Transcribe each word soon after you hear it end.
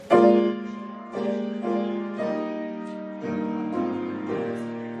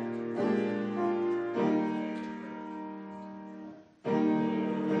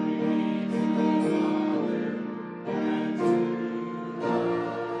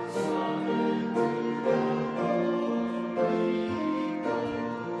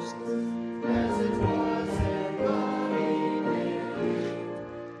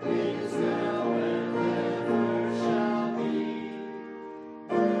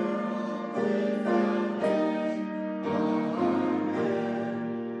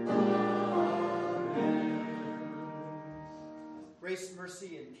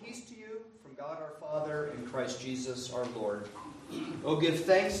Peace to you from God our Father and Christ Jesus our Lord. O give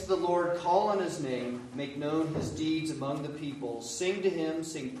thanks to the Lord, call on his name, make known his deeds among the people. Sing to him,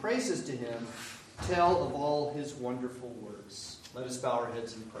 sing praises to him, tell of all his wonderful works. Let us bow our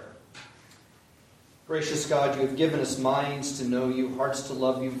heads in prayer. Gracious God, you have given us minds to know you, hearts to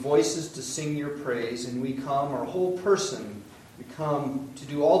love you, voices to sing your praise, and we come, our whole person, we come to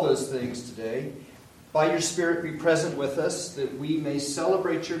do all those things today. By your Spirit be present with us, that we may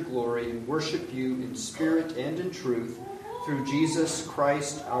celebrate your glory and worship you in spirit and in truth, through Jesus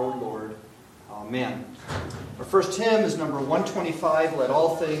Christ our Lord. Amen. Our first hymn is number 125, Let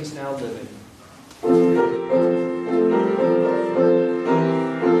All Things Now Living.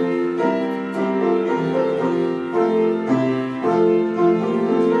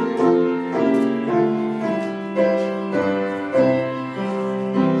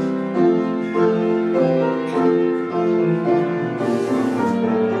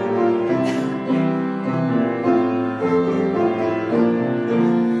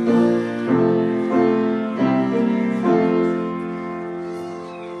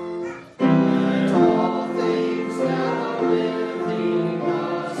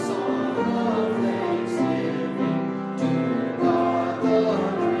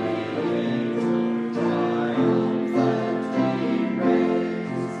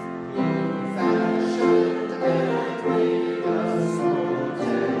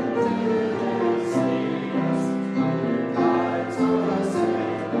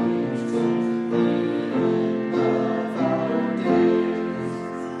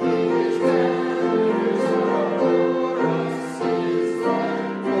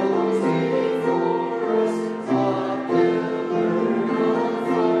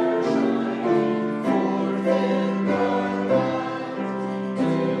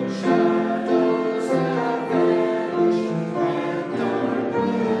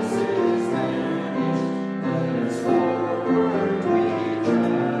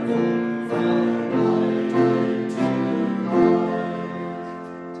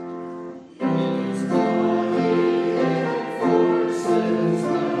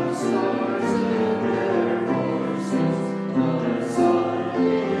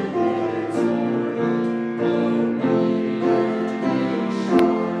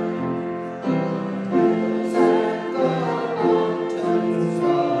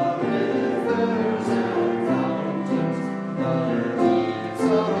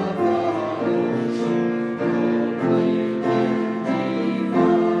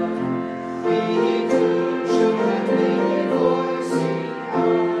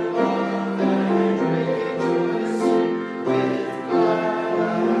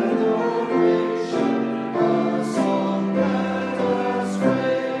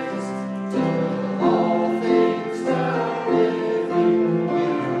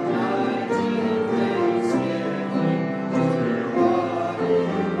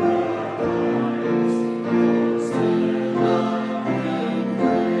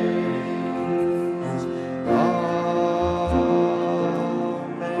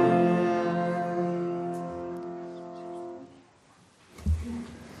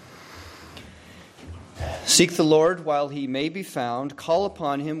 Seek the Lord while he may be found. Call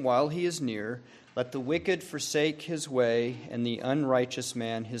upon him while he is near. Let the wicked forsake his way, and the unrighteous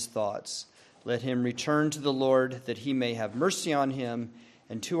man his thoughts. Let him return to the Lord, that he may have mercy on him,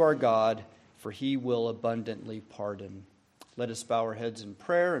 and to our God, for he will abundantly pardon. Let us bow our heads in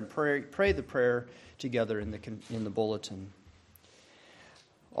prayer and pray the prayer together in the bulletin.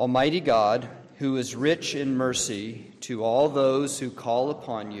 Almighty God, who is rich in mercy to all those who call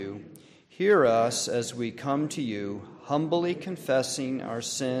upon you, hear us as we come to you, humbly confessing our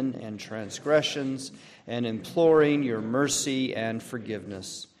sin and transgressions and imploring your mercy and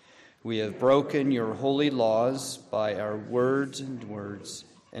forgiveness. We have broken your holy laws by our words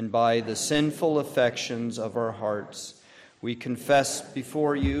and by the sinful affections of our hearts. We confess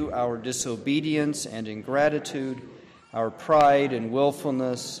before you our disobedience and ingratitude, our pride and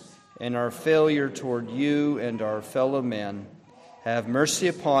willfulness, and our failure toward you and our fellow men. Have mercy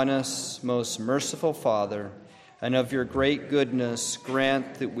upon us, most merciful Father, and of your great goodness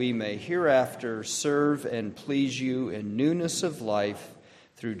grant that we may hereafter serve and please you in newness of life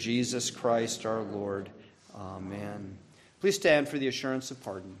through Jesus Christ our Lord. Amen. Please stand for the assurance of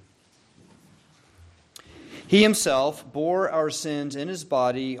pardon. He himself bore our sins in his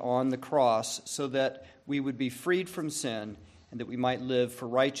body on the cross so that we would be freed from sin and that we might live for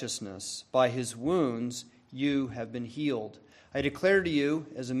righteousness. By his wounds you have been healed. I declare to you,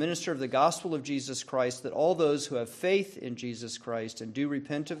 as a minister of the gospel of Jesus Christ, that all those who have faith in Jesus Christ and do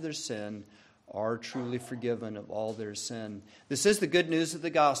repent of their sin are truly forgiven of all their sin. This is the good news of the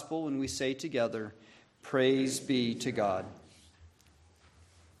gospel when we say together, praise be to God.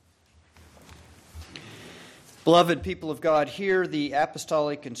 Beloved people of God, hear the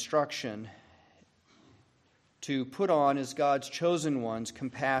apostolic instruction to put on as God's chosen ones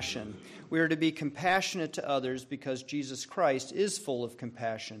compassion. We are to be compassionate to others because Jesus Christ is full of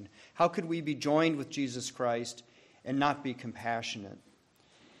compassion. How could we be joined with Jesus Christ and not be compassionate?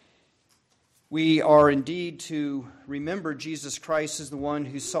 We are indeed to remember Jesus Christ as the one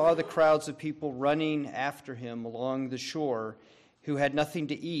who saw the crowds of people running after him along the shore, who had nothing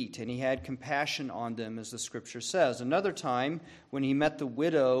to eat, and he had compassion on them, as the Scripture says. Another time, when he met the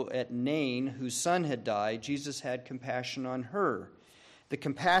widow at Nain, whose son had died, Jesus had compassion on her. The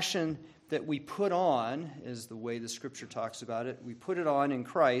compassion that we put on, is the way the Scripture talks about it, we put it on in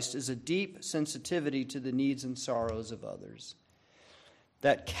Christ, is a deep sensitivity to the needs and sorrows of others.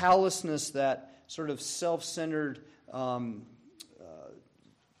 That callousness, that sort of self-centered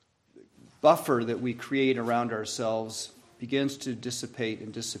buffer that we create around ourselves begins to dissipate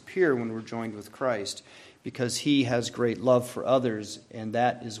and disappear when we're joined with Christ, because he has great love for others, and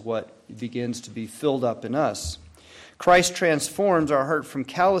that is what begins to be filled up in us. Christ transforms our heart from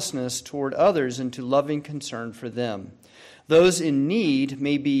callousness toward others into loving concern for them. Those in need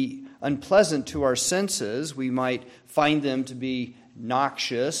may be unpleasant to our senses. We might find them to be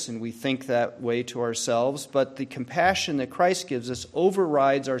noxious, and we think that way to ourselves, but the compassion that Christ gives us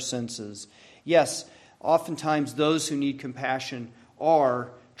overrides our senses. Yes, oftentimes those who need compassion are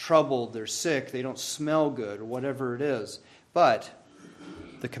troubled, they're sick, they don't smell good, or whatever it is. But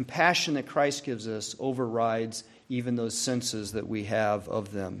the compassion that Christ gives us overrides even those senses that we have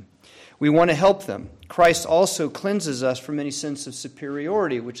of them. We want to help them. Christ also cleanses us from any sense of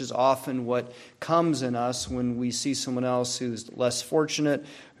superiority, which is often what comes in us when we see someone else who's less fortunate,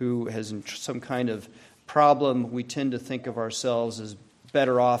 who has some kind of problem. We tend to think of ourselves as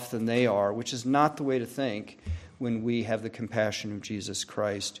better off than they are, which is not the way to think when we have the compassion of Jesus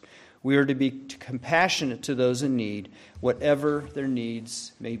Christ. We are to be compassionate to those in need, whatever their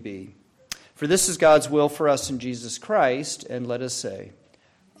needs may be. For this is God's will for us in Jesus Christ, and let us say,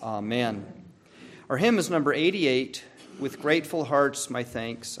 Amen. Our hymn is number 88, With Grateful Hearts My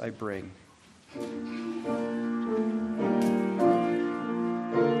Thanks I Bring.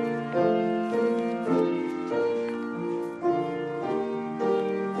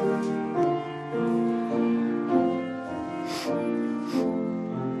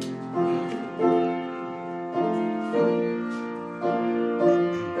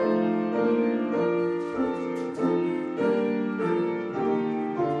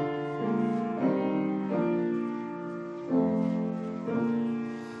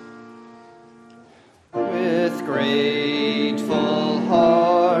 Grateful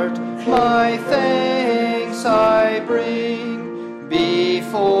heart, my thanks I bring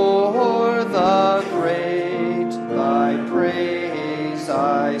before the great, thy praise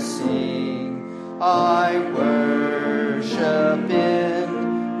I sing. I worship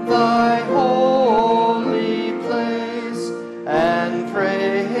in thy holy place and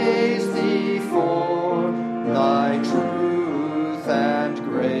praise thee for thy truth and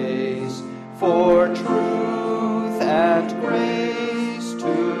grace, for truth and grace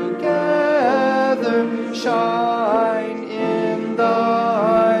together shine in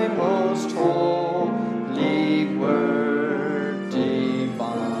thy most holy word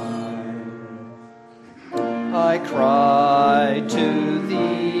divine. I cried to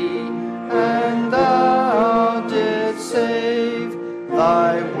thee, and thou didst save.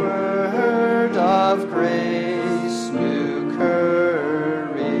 Thy word of grace new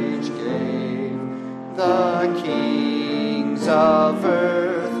courage gave. The kings of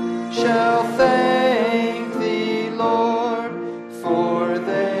earth shall thank thee, Lord, for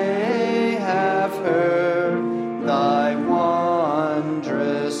they have heard thy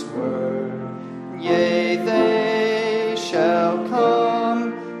wondrous word. Yea, they shall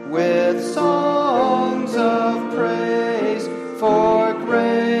come with songs of praise, for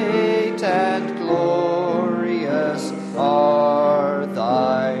great and glorious are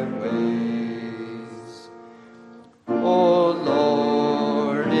thy ways. O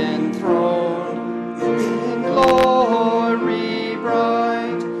Lord, enthroned in glory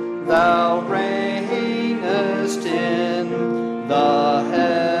bright, thou reignest in the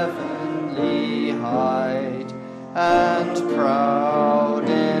heavenly height, and proud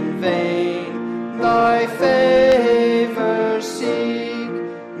in vain thy favor seek,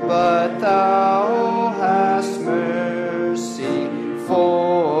 but thou hast mercy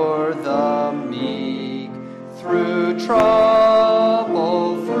for the meek. Through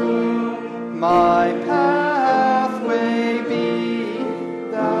trouble, through my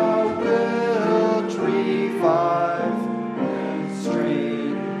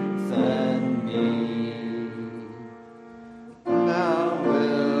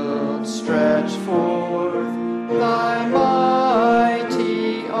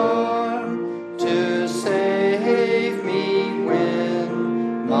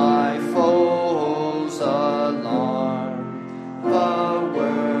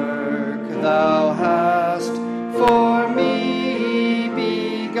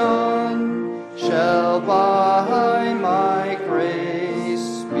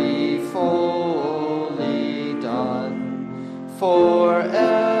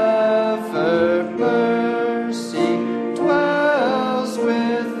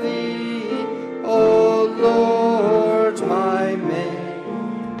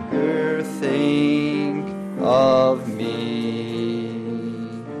of me.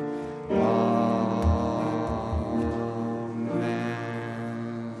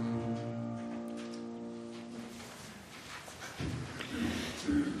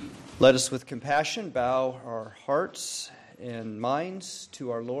 Let us with compassion bow our hearts and minds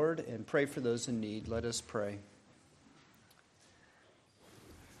to our Lord and pray for those in need. Let us pray.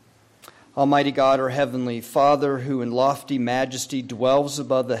 Almighty God, our heavenly Father, who in lofty majesty dwells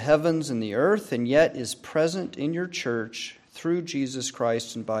above the heavens and the earth, and yet is present in your church through Jesus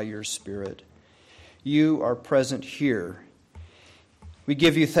Christ and by your Spirit. You are present here. We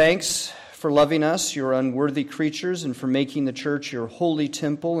give you thanks for loving us, your unworthy creatures, and for making the church your holy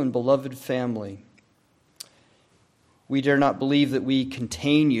temple and beloved family. We dare not believe that we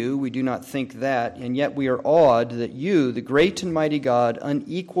contain you. We do not think that. And yet we are awed that you, the great and mighty God,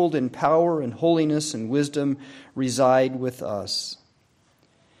 unequaled in power and holiness and wisdom, reside with us.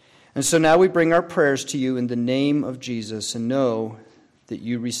 And so now we bring our prayers to you in the name of Jesus and know that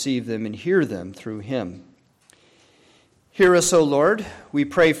you receive them and hear them through him. Hear us, O Lord. We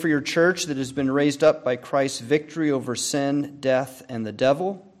pray for your church that has been raised up by Christ's victory over sin, death, and the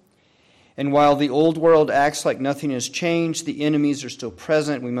devil. And while the old world acts like nothing has changed, the enemies are still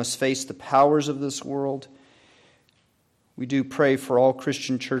present. We must face the powers of this world. We do pray for all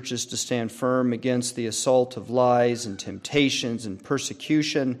Christian churches to stand firm against the assault of lies and temptations and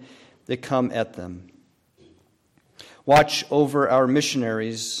persecution that come at them. Watch over our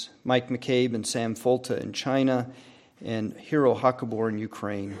missionaries, Mike McCabe and Sam Folta in China, and Hiro Hakabor in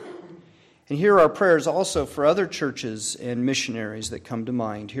Ukraine. And hear our prayers also for other churches and missionaries that come to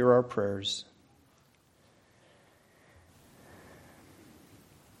mind. Hear our prayers.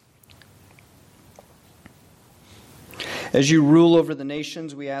 As you rule over the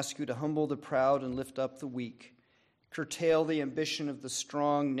nations, we ask you to humble the proud and lift up the weak. Curtail the ambition of the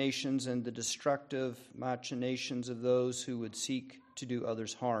strong nations and the destructive machinations of those who would seek to do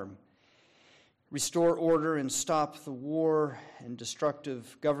others harm. Restore order and stop the war and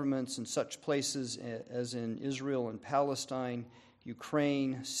destructive governments in such places as in Israel and Palestine,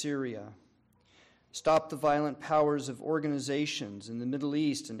 Ukraine, Syria. Stop the violent powers of organizations in the Middle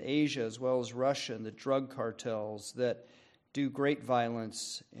East and Asia, as well as Russia and the drug cartels that do great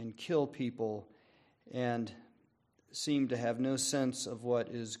violence and kill people and seem to have no sense of what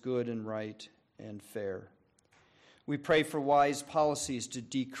is good and right and fair. We pray for wise policies to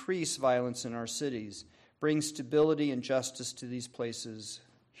decrease violence in our cities, bring stability and justice to these places.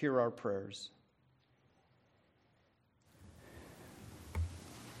 Hear our prayers.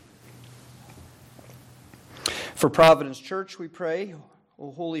 For Providence Church, we pray,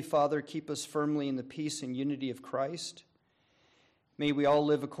 O Holy Father, keep us firmly in the peace and unity of Christ. May we all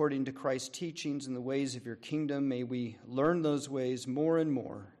live according to Christ's teachings and the ways of your kingdom. May we learn those ways more and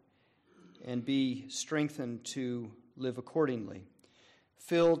more and be strengthened to live accordingly.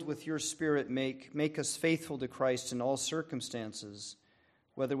 Filled with your Spirit, make us faithful to Christ in all circumstances,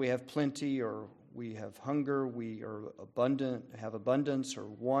 whether we have plenty or we have hunger, we are abundant, have abundance or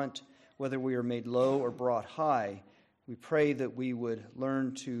want, whether we are made low or brought high. We pray that we would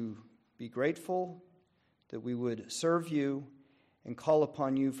learn to be grateful, that we would serve you and call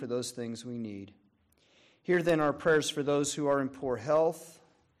upon you for those things we need. Hear then our prayers for those who are in poor health,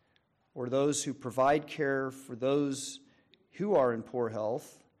 or those who provide care for those who are in poor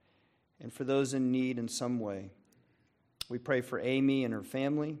health, and for those in need in some way. We pray for Amy and her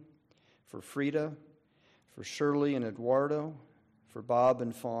family, for Frida, for Shirley and Eduardo, for Bob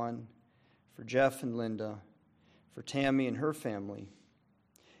and Fawn, for Jeff and Linda, for Tammy and her family,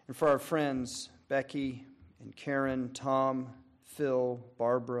 and for our friends Becky and Karen, Tom, Phil,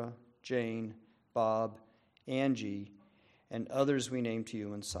 Barbara, Jane, Bob, Angie, and others we name to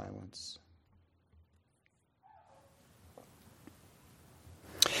you in silence.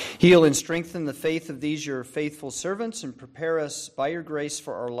 Heal and strengthen the faith of these your faithful servants, and prepare us by your grace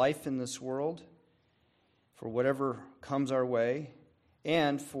for our life in this world, for whatever comes our way,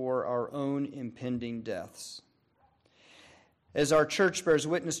 and for our own impending deaths. As our church bears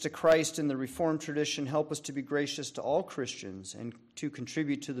witness to Christ in the Reformed tradition, help us to be gracious to all Christians and to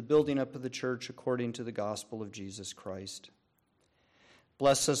contribute to the building up of the church according to the gospel of Jesus Christ.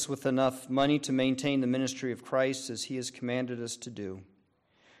 Bless us with enough money to maintain the ministry of Christ as he has commanded us to do.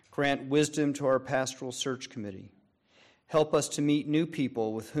 Grant wisdom to our pastoral search committee. Help us to meet new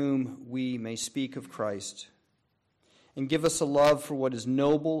people with whom we may speak of Christ. And give us a love for what is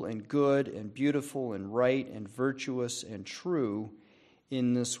noble and good and beautiful and right and virtuous and true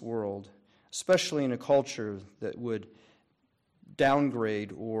in this world, especially in a culture that would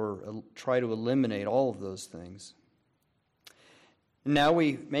downgrade or try to eliminate all of those things. And now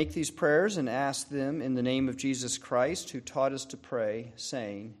we make these prayers and ask them in the name of Jesus Christ, who taught us to pray,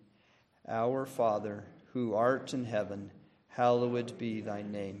 saying, Our Father, who art in heaven, hallowed be thy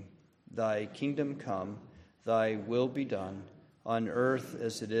name. Thy kingdom come, thy will be done, on earth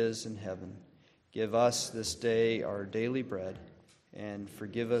as it is in heaven. Give us this day our daily bread, and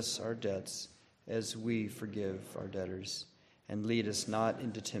forgive us our debts as we forgive our debtors. And lead us not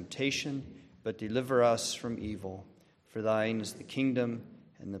into temptation, but deliver us from evil. For thine is the kingdom,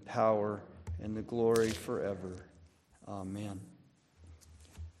 and the power, and the glory forever. Amen.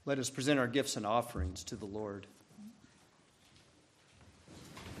 Let us present our gifts and offerings to the Lord.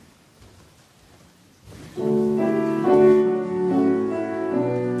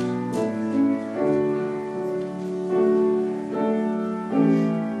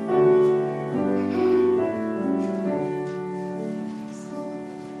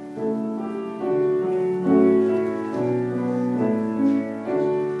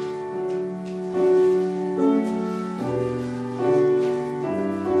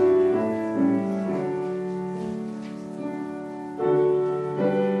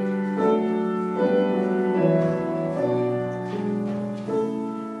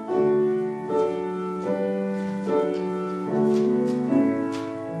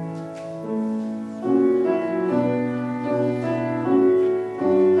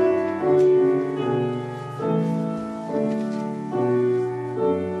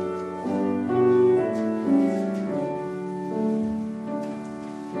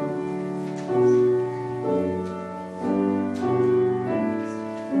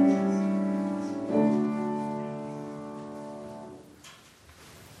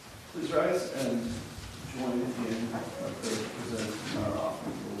 Please rise and join in our prayer to present our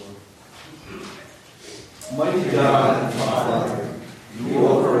offering to the Lord. Mighty God and Father, you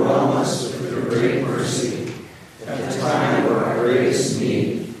overwhelm us with your great mercy. At the time of our greatest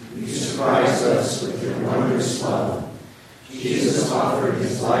need, you surprise us with your wondrous love. Jesus offered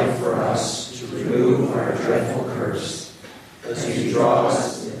his life for us to remove our dreadful curse. As you draw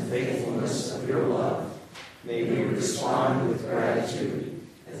us in the faithfulness of your love, may we respond with gratitude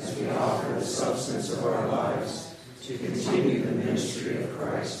as we offer the substance of our lives to continue the ministry of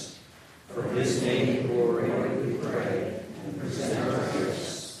Christ. For his name and glory we pray and present our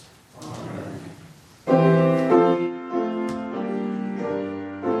gifts. Amen.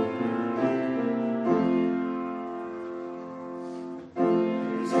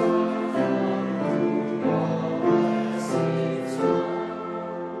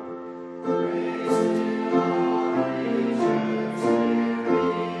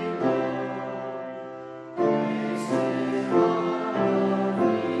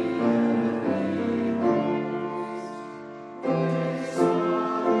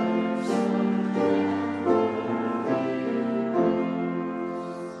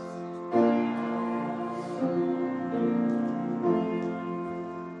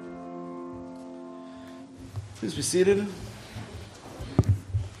 Please be seated.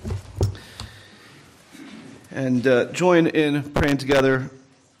 And join in praying together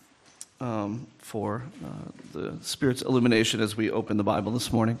for the Spirit's illumination as we open the Bible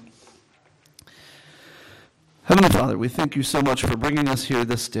this morning. Heavenly Father, we thank you so much for bringing us here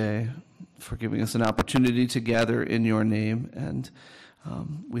this day, for giving us an opportunity to gather in your name. And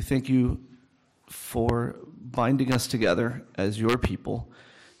we thank you for binding us together as your people.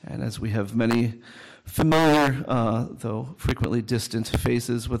 And as we have many familiar, though frequently distant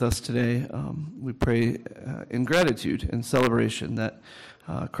faces with us today, we pray in gratitude and celebration that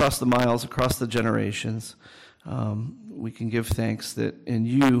across the miles, across the generations, we can give thanks that in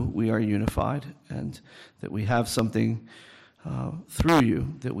you we are unified and that we have something through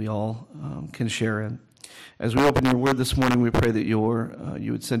you that we all can share in. As we open your word this morning, we pray that you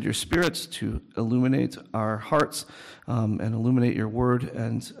would send your spirits to illuminate our hearts and illuminate your word,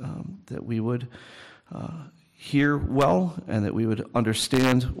 and that we would hear well, and that we would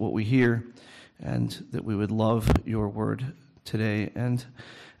understand what we hear, and that we would love your word today and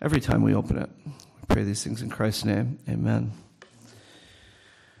every time we open it. We pray these things in Christ's name. Amen.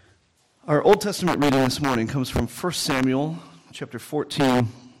 Our Old Testament reading this morning comes from 1 Samuel chapter 14,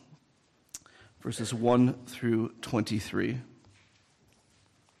 verses 1 through 23.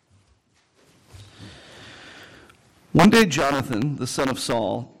 One day Jonathan, the son of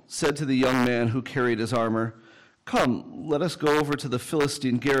Saul, said to the young man who carried his armor, "Come, let us go over to the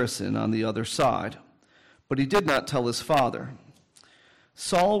Philistine garrison on the other side." But he did not tell his father.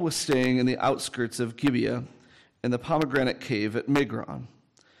 Saul was staying in the outskirts of Gibeah in the pomegranate cave at Migron.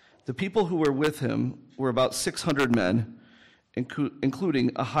 The people who were with him were about 600 men,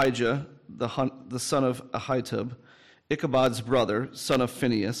 including Ahijah, the son of Ahitub, Ichabod's brother, son of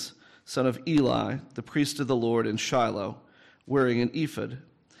Phinehas, son of Eli, the priest of the Lord in Shiloh, wearing an ephod.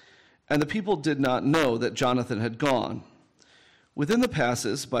 And the people did not know that Jonathan had gone. Within the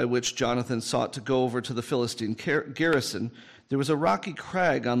passes by which Jonathan sought to go over to the Philistine garrison, there was a rocky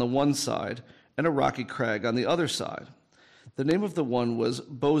crag on the one side and a rocky crag on the other side. The name of the one was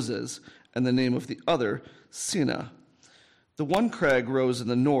Bozez, and the name of the other Seneh. The one crag rose in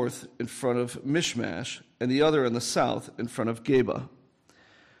the north in front of Michmash, and the other in the south in front of Geba.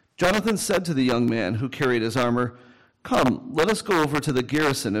 Jonathan said to the young man who carried his armor, "Come, let us go over to the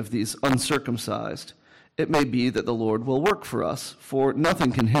garrison of these uncircumcised. It may be that the Lord will work for us, for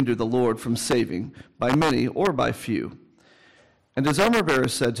nothing can hinder the Lord from saving, by many or by few." And his armor-bearer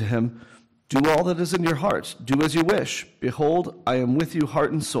said to him, "Do all that is in your heart. Do as you wish. Behold, I am with you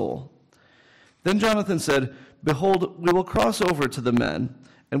heart and soul." Then Jonathan said, "Behold, we will cross over to the men,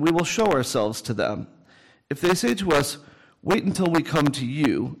 and we will show ourselves to them. If they say to us, 'Wait until we come to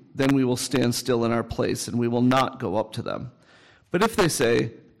you,' then we will stand still in our place, and we will not go up to them. But if they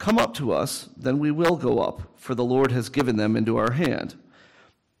say, 'Come up to us,' then we will go up, for the Lord has given them into our hand.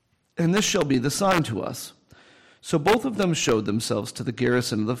 And this shall be the sign to us." So both of them showed themselves to the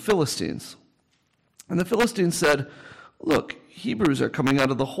garrison of the Philistines. And the Philistines said, "Look, Hebrews are coming out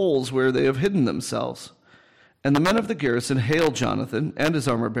of the holes where they have hidden themselves." And the men of the garrison hailed Jonathan and his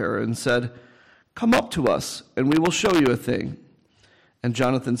armor-bearer and said, "Come up to us, and we will show you a thing." And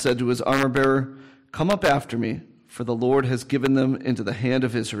Jonathan said to his armor-bearer, "Come up after me, for the Lord has given them into the hand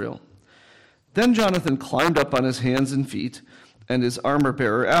of Israel." Then Jonathan climbed up on his hands and feet, and his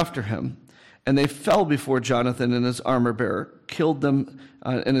armor-bearer after him. And they fell before Jonathan, and his armor-bearer killed them,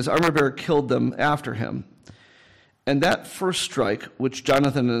 after him. And that first strike which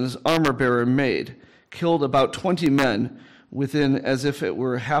Jonathan and his armor-bearer made killed about 20 men within as if it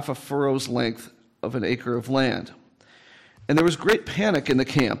were half a furrow's length of an acre of land. And there was great panic in the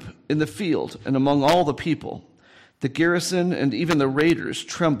camp, in the field, and among all the people. The garrison and even the raiders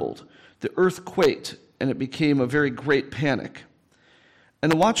trembled. The earth quaked, and it became a very great panic.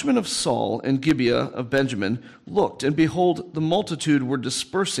 And the watchmen of Saul and Gibeah of Benjamin looked, and behold, the multitude were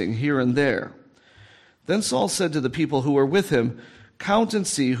dispersing here and there. Then Saul said to the people who were with him, "Count and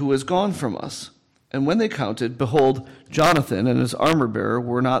see who has gone from us." And when they counted, behold, Jonathan and his armor-bearer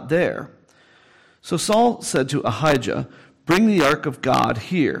were not there. So Saul said to Ahijah, "Bring the ark of God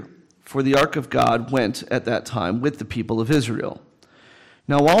here," for the ark of God went at that time with the people of Israel.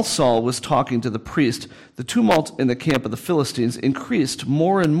 Now while Saul was talking to the priest, the tumult in the camp of the Philistines increased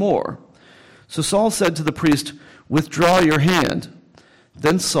more and more. So Saul said to the priest, "Withdraw your hand."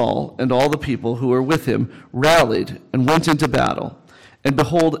 Then Saul and all the people who were with him rallied and went into battle. And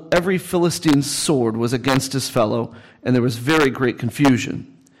behold, every Philistine's sword was against his fellow, and there was very great confusion.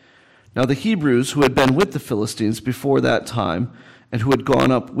 Now the Hebrews who had been with the Philistines before that time, and who had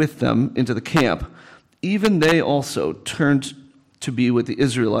gone up with them into the camp, even they also turned to be with the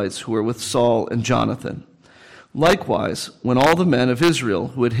Israelites who were with Saul and Jonathan. Likewise, when all the men of Israel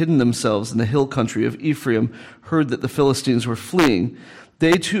who had hidden themselves in the hill country of Ephraim heard that the Philistines were fleeing,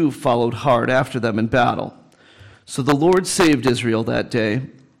 they too followed hard after them in battle. So the Lord saved Israel that day,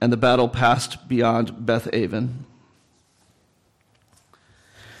 and the battle passed beyond Beth-aven.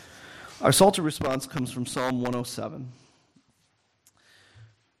 Our Psalter response comes from Psalm 107.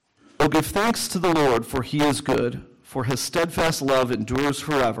 "O give thanks to the Lord, for he is good, for his steadfast love endures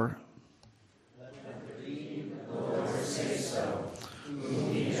forever." Let the redeemed of the Lord say so,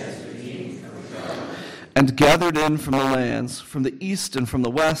 whom he has redeemed from God. "And gathered in from the lands, from the east and from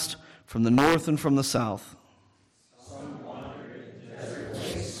the west, from the north and from the south. Some wandered in desert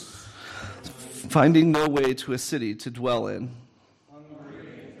wastes, Finding no way to a city to dwell in. hungry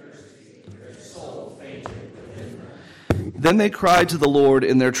and thirsty, their soul fainted within them. Then they cried to the Lord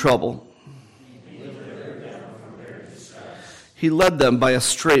in their trouble. He delivered them from their distress. He led them by a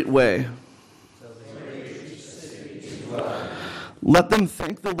straight way. Till they reached the city to dwell in. Let them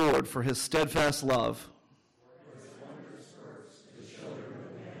thank the Lord for his steadfast love.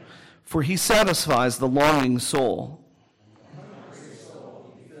 For he satisfies the longing soul.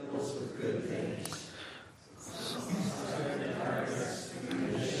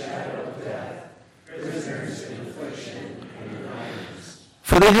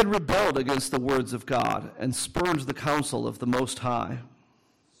 For they had rebelled against the words of God and spurned the counsel of the Most High.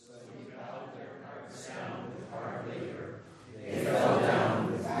 So he bowed their hearts down with hard labor. They fell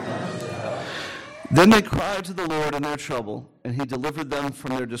down with none to help. Then they cried to the Lord in their trouble, and he delivered them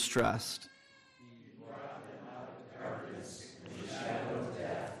from their distress. He brought them out of darkness and the shadow of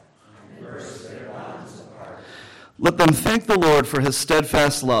death, and burst their bonds apart. Let them thank the Lord for his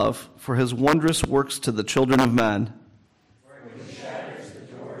steadfast love, for his wondrous works to the children of men.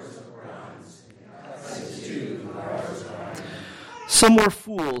 Some were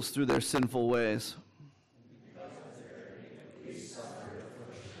fools through their sinful ways.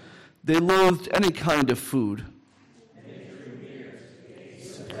 They loathed any kind of food.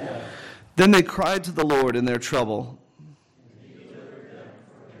 Then they cried to the Lord in their trouble.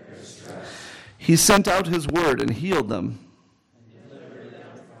 He sent out his word and healed them.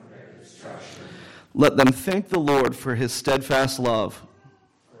 Let them thank the Lord for his steadfast love.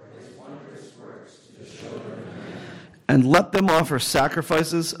 And let them offer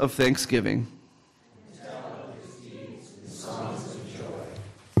sacrifices of thanksgiving.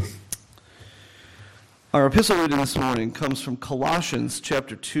 Our epistle reading this morning comes from Colossians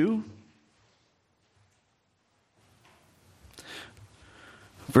chapter 2,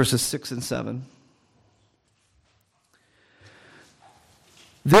 verses 6 and 7.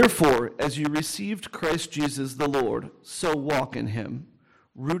 Therefore, as you received Christ Jesus the Lord, so walk in him,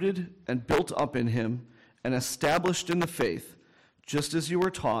 rooted and built up in him, and established in the faith, just as you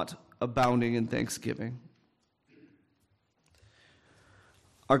were taught, abounding in thanksgiving.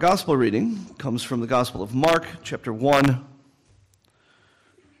 Our gospel reading comes from the Gospel of Mark, chapter 1,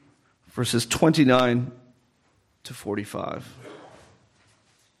 verses 29 to 45.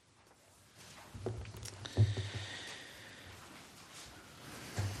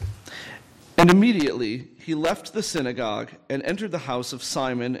 And immediately he left the synagogue and entered the house of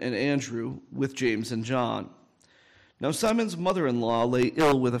Simon and Andrew with James and John. Now Simon's mother-in-law lay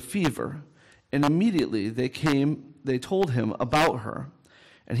ill with a fever, and immediately they told him about her.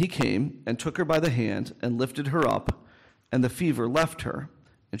 And he came and took her by the hand and lifted her up, and the fever left her,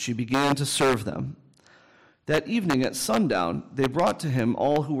 and she began to serve them. That evening at sundown they brought to him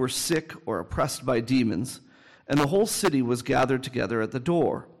all who were sick or oppressed by demons, and the whole city was gathered together at the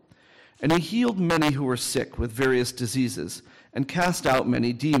door. And he healed many who were sick with various diseases, and cast out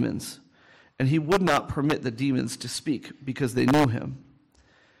many demons. And he would not permit the demons to speak, because they knew him.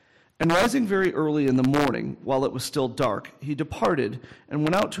 And rising very early in the morning, while it was still dark, he departed and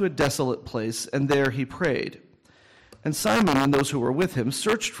went out to a desolate place, and there he prayed. And Simon and those who were with him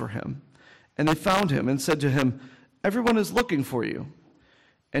searched for him. And they found him and said to him, "Everyone is looking for you."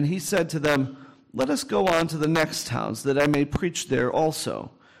 And he said to them, "Let us go on to the next towns, that I may preach there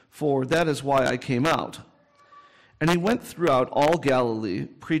also, for that is why I came out." And he went throughout all Galilee,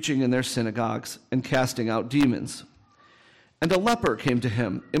 preaching in their synagogues and casting out demons. And a leper came to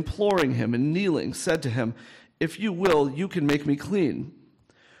him, imploring him, and kneeling, said to him, "If you will, you can make me clean."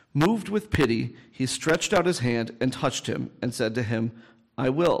 Moved with pity, he stretched out his hand and touched him, and said to him, "I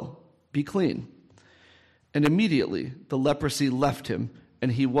will, be clean." And immediately the leprosy left him,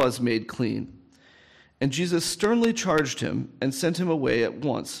 and he was made clean. And Jesus sternly charged him and sent him away at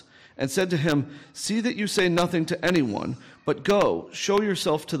once, and said to him, "See that you say nothing to anyone, but go, show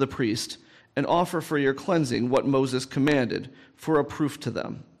yourself to the priest, and offer for your cleansing what Moses commanded, for a proof to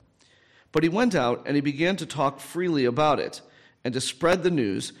them." But he went out, and he began to talk freely about it, and to spread the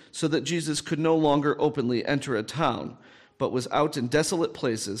news, so that Jesus could no longer openly enter a town, but was out in desolate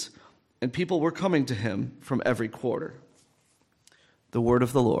places, and people were coming to him from every quarter. The word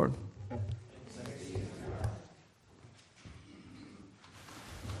of the Lord.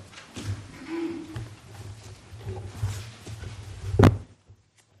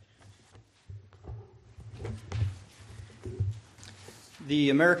 The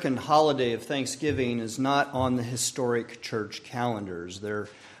American holiday of Thanksgiving is not on the historic church calendars. There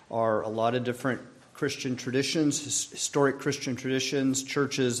are a lot of different Christian traditions, historic Christian traditions,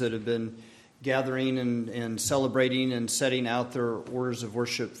 churches that have been gathering and celebrating and setting out their orders of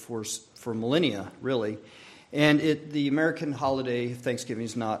worship for millennia, really. And the American holiday of Thanksgiving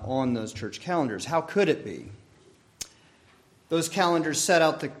is not on those church calendars. How could it be? Those calendars set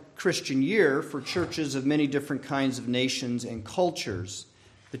out the Christian year for churches of many different kinds of nations and cultures.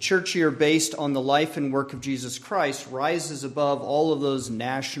 The church year based on the life and work of Jesus Christ rises above all of those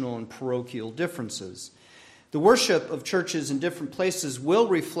national and parochial differences. The worship of churches in different places will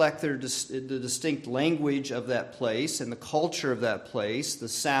reflect the distinct language of that place and the culture of that place. The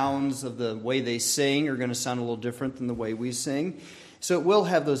sounds of the way they sing are going to sound a little different than the way we sing. So it will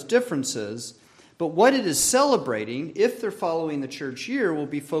have those differences. But what it is celebrating, if they're following the church year, will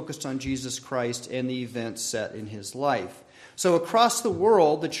be focused on Jesus Christ and the events set in his life. So across the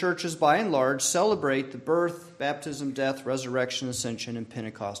world, the churches, by and large, celebrate the birth, baptism, death, resurrection, ascension, and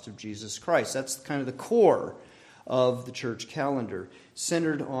Pentecost of Jesus Christ. That's kind of the core of the church calendar,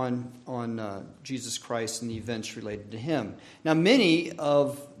 centered on Jesus Christ and the events related to him. Now, many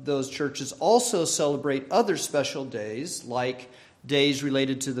of those churches also celebrate other special days, like days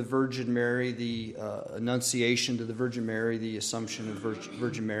related to the Virgin Mary, the Annunciation to the Virgin Mary, the Assumption of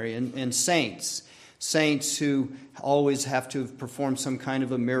Virgin Mary, and saints. saints who always have to perform some kind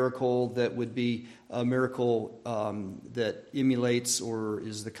of a miracle that would be a miracle that emulates or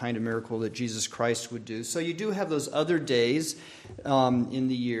is the kind of miracle that Jesus Christ would do. So you do have those other days in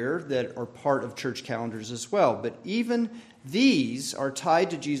the year that are part of church calendars as well. But even these are tied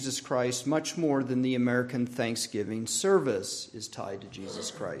to Jesus Christ much more than the American Thanksgiving service is tied to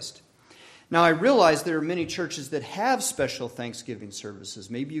Jesus Christ. Now, I realize there are many churches that have special Thanksgiving services.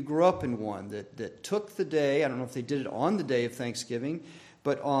 Maybe you grew up in one that took the day, I don't know if they did it on the day of Thanksgiving,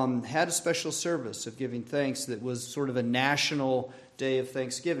 but had a special service of giving thanks that was sort of a national day of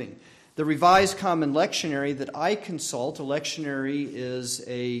Thanksgiving. The Revised Common Lectionary that I consult, a lectionary is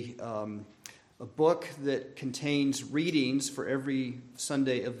a book that contains readings for every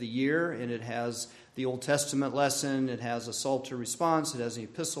Sunday of the year, and it has the Old Testament lesson, it has a Psalter response, it has an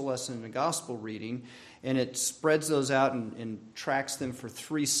epistle lesson and a gospel reading, and it spreads those out and tracks them for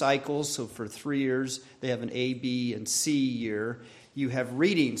 3 cycles. So for 3 years, they have an A, B, and C year. You have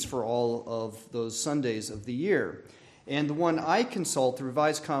readings for all of those Sundays of the year. And the one I consult, the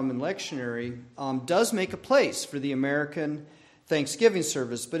Revised Common Lectionary, does make a place for the American Thanksgiving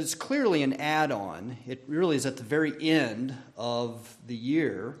service, but it's clearly an add-on. It really is at the very end of the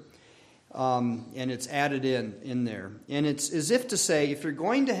year. And it's added in there. And it's as if to say, if you're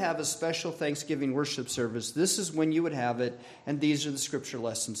going to have a special Thanksgiving worship service, this is when you would have it, and these are the scripture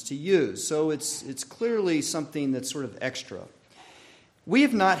lessons to use. So it's clearly something that's sort of extra. We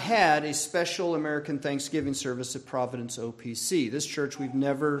have not had a special American Thanksgiving service at Providence OPC. This church, we've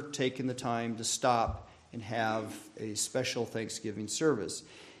never taken the time to stop and have a special Thanksgiving service.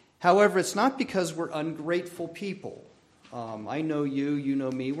 However, it's not because we're ungrateful people. I know you, you know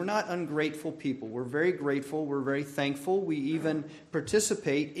me. We're not ungrateful people. We're very grateful. We're very thankful. We even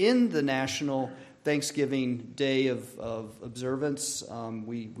participate in the National Thanksgiving Day of observance.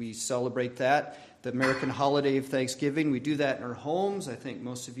 We celebrate that, the American holiday of Thanksgiving. We do that in our homes. I think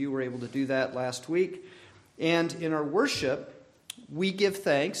most of you were able to do that last week. And in our worship, we give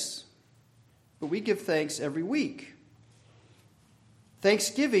thanks, but we give thanks every week.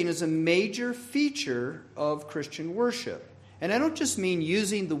 Thanksgiving is a major feature of Christian worship. And I don't just mean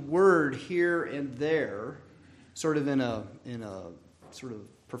using the word here and there, sort of in a sort of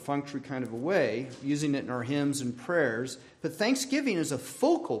perfunctory kind of a way, using it in our hymns and prayers, but Thanksgiving is a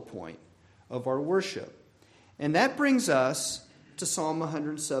focal point of our worship. And that brings us to Psalm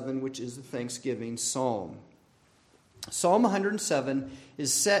 107, which is the Thanksgiving psalm. Psalm 107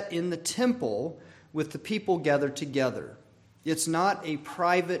 is set in the temple with the people gathered together. It's not a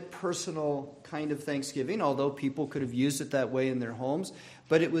private, personal kind of Thanksgiving, although people could have used it that way in their homes.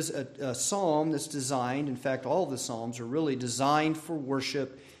 But it was a psalm that's designed, in fact, all of the psalms are really designed for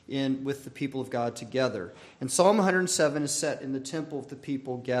worship with the people of God together. And Psalm 107 is set in the temple of the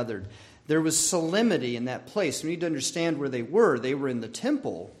people gathered. There was solemnity in that place. We need to understand where they were. They were in the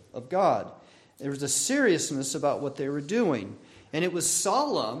temple of God. There was a seriousness about what they were doing. And it was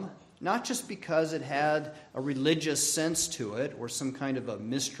solemn, not just because it had a religious sense to it or some kind of a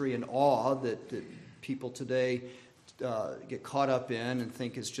mystery and awe that people today get caught up in and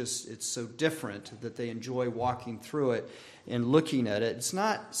think it's so different that they enjoy walking through it and looking at it. It's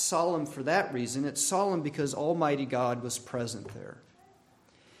not solemn for that reason. It's solemn because Almighty God was present there.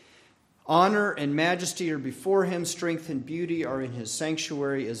 Honor and majesty are before him, strength and beauty are in his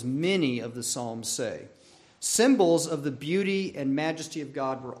sanctuary, as many of the Psalms say. Symbols of the beauty and majesty of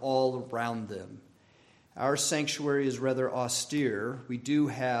God were all around them. Our sanctuary is rather austere. We do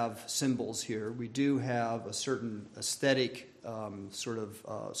have symbols here. We do have a certain aesthetic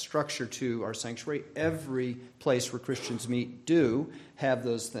structure to our sanctuary. Every place where Christians meet do have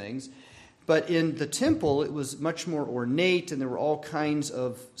those things. But in the temple, it was much more ornate, and there were all kinds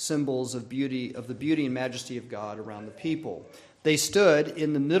of symbols of beauty, of the beauty and majesty of God around the people. They stood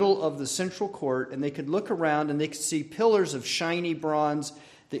in the middle of the central court, and they could look around, and they could see pillars of shiny bronze,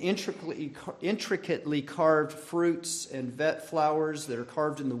 the intricately carved fruits and vet flowers that are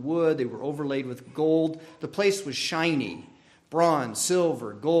carved in the wood. They were overlaid with gold. The place was shiny. Bronze,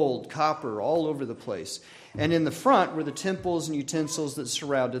 silver, gold, copper, all over the place. And in the front were the temples and utensils that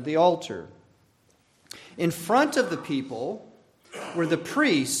surrounded the altar. In front of the people were the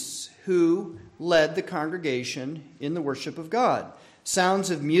priests who led the congregation in the worship of God. Sounds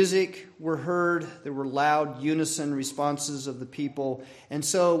of music were heard. There were loud unison responses of the people. And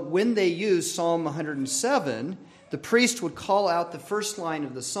so when they used Psalm 107, The priest would call out the first line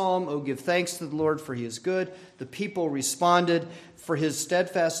of the psalm, "Oh, give thanks to the Lord, for he is good." The people responded, "For his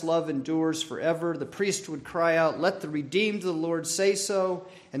steadfast love endures forever." The priest would cry out, "Let the redeemed of the Lord say so."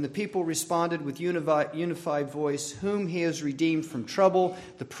 And the people responded with unified voice, "Whom he has redeemed from trouble."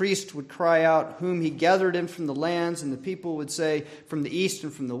 The priest would cry out, "Whom he gathered in from the lands." And the people would say, "From the east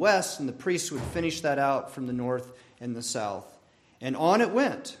and from the west." And the priest would finish that out, "From the north and the south." And on it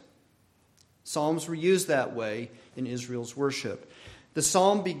went. Psalms were used that way in Israel's worship. The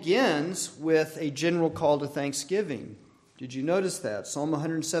psalm begins with a general call to thanksgiving. Did you notice that? Psalm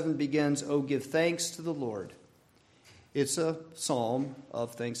 107 begins, "Oh, give thanks to the Lord." It's a psalm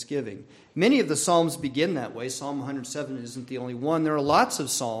of thanksgiving. Many of the psalms begin that way. Psalm 107 isn't the only one. There are lots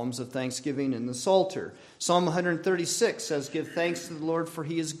of psalms of thanksgiving in the Psalter. Psalm 136 says, "Give thanks to the Lord, for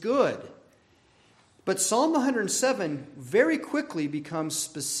he is good." But Psalm 107 very quickly becomes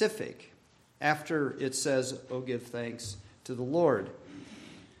specific after it says, "Oh, give thanks to the Lord."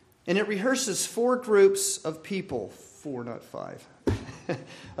 And it rehearses four groups of people, four, not five,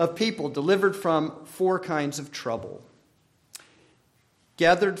 of people delivered from four kinds of trouble.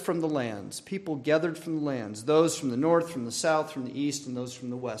 Gathered from the lands, people gathered from the lands, those from the north, from the south, from the east, and those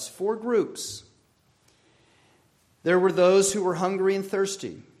from the west. Four groups. There were those who were hungry and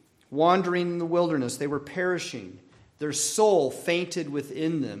thirsty, wandering in the wilderness. They were perishing. Their soul fainted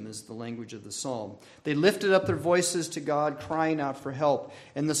within them, is the language of the psalm. They lifted up their voices to God, crying out for help.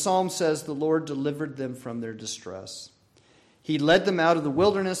 And the psalm says the Lord delivered them from their distress. He led them out of the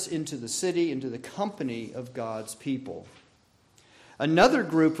wilderness into the city, into the company of God's people. Another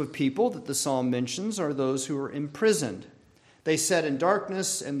group of people that the psalm mentions are those who are imprisoned. They sat in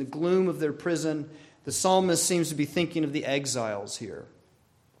darkness and the gloom of their prison. The psalmist seems to be thinking of the exiles here.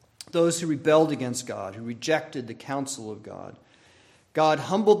 Those who rebelled against God, who rejected the counsel of God. God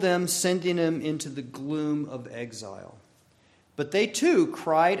humbled them, sending them into the gloom of exile. But they too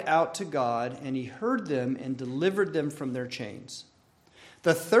cried out to God, and he heard them and delivered them from their chains.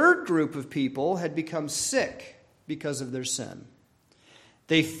 The third group of people had become sick because of their sin.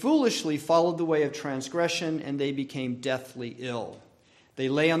 They foolishly followed the way of transgression, and they became deathly ill. They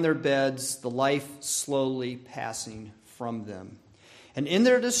lay on their beds, the life slowly passing from them. And in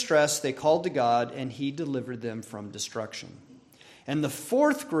their distress, they called to God, and he delivered them from destruction. And the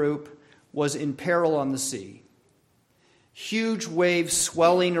fourth group was in peril on the sea. Huge waves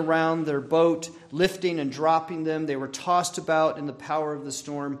swelling around their boat, lifting and dropping them. They were tossed about in the power of the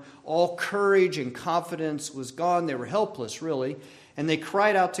storm. All courage and confidence was gone. They were helpless, really. And they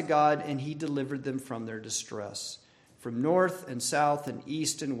cried out to God, and he delivered them from their distress. From north and south and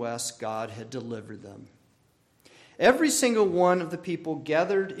east and west, God had delivered them. Every single one of the people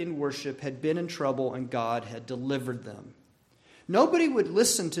gathered in worship had been in trouble, and God had delivered them. Nobody would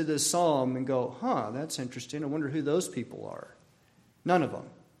listen to this psalm and go, that's interesting. I wonder who those people are. None of them.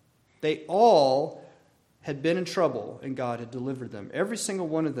 They all had been in trouble, and God had delivered them. Every single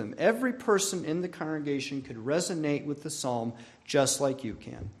one of them. Every person in the congregation could resonate with the psalm just like you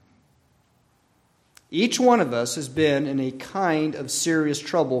can. Each one of us has been in a kind of serious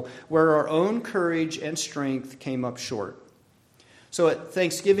trouble where our own courage and strength came up short. So at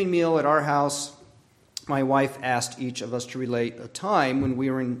Thanksgiving meal at our house, my wife asked each of us to relate a time when we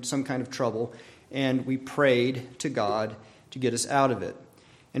were in some kind of trouble, and we prayed to God to get us out of it.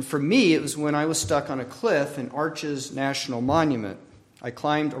 And for me, it was when I was stuck on a cliff in Arches National Monument. I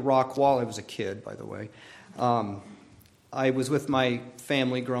climbed a rock wall. I was a kid, by the way. I was with my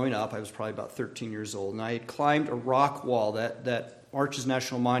family growing up. I was probably about 13 years old, and I had climbed a rock wall. That Arches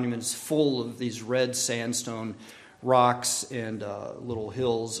National Monument is full of these red sandstone rocks and little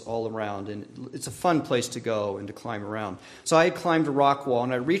hills all around, and it's a fun place to go and to climb around. So I had climbed a rock wall,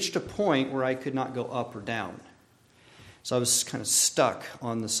 and I reached a point where I could not go up or down. So I was kind of stuck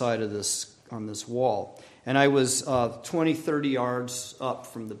on the side of this wall, and I was 20, 30 yards up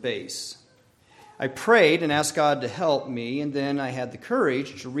from the base. I prayed and asked God to help me, and then I had the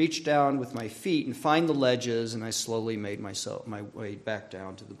courage to reach down with my feet and find the ledges, and I slowly made my way back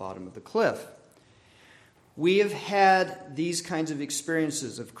down to the bottom of the cliff. We have had these kinds of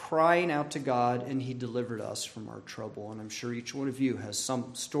experiences of crying out to God, and he delivered us from our trouble, and I'm sure each one of you has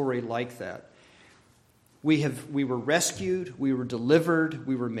some story like that. We were rescued, we were delivered,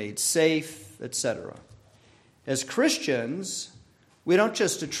 we were made safe, etc. As Christians, we don't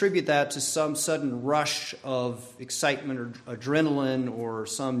just attribute that to some sudden rush of excitement or adrenaline or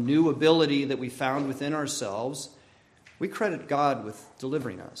some new ability that we found within ourselves. We credit God with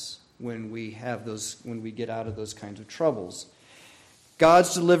delivering us when we get out of those kinds of troubles.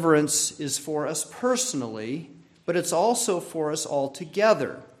 God's deliverance is for us personally, but it's also for us all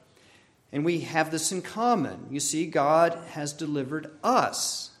together. And we have this in common. You see, God has delivered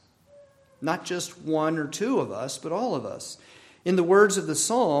us. Not just one or two of us, but all of us. In the words of the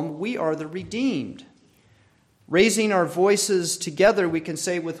psalm, we are the redeemed. Raising our voices together, we can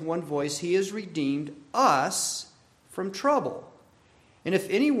say with one voice, He has redeemed us from trouble. And if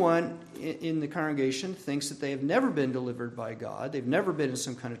anyone in the congregation thinks that they have never been delivered by God, they've never been in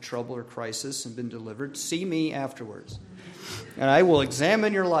some kind of trouble or crisis and been delivered, see me afterwards. And I will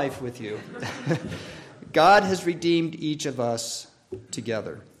examine your life with you. God has redeemed each of us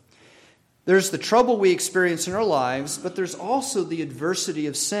together. There's the trouble we experience in our lives, but there's also the adversity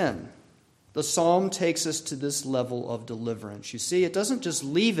of sin. The psalm takes us to this level of deliverance. You see, it doesn't just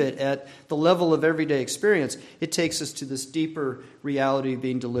leave it at the level of everyday experience. It takes us to this deeper reality of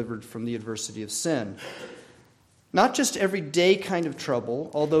being delivered from the adversity of sin. Not just everyday kind of trouble,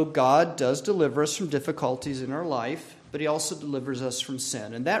 although God does deliver us from difficulties in our life, but He also delivers us from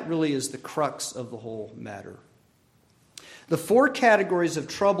sin. And that really is the crux of the whole matter. The four categories of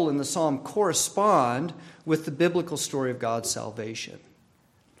trouble in the psalm correspond with the biblical story of God's salvation.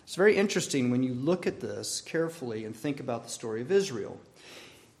 It's very interesting when you look at this carefully and think about the story of Israel.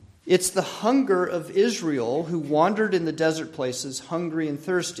 It's the hunger of Israel who wandered in the desert places hungry and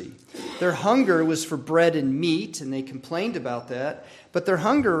thirsty. Their hunger was for bread and meat, and they complained about that. But their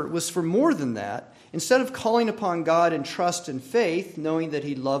hunger was for more than that. Instead of calling upon God in trust and faith, knowing that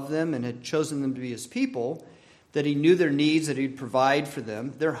He loved them and had chosen them to be His people, that He knew their needs, that He'd provide for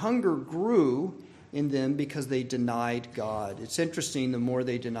them, their hunger grew in them because they denied God. It's interesting, the more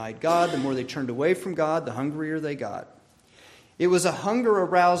they denied God, the more they turned away from God, the hungrier they got. It was a hunger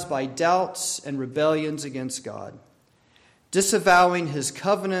aroused by doubts and rebellions against God. Disavowing His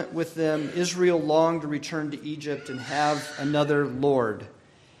covenant with them, Israel longed to return to Egypt and have another Lord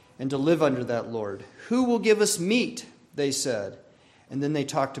and to live under that Lord. Who will give us meat, they said. And then they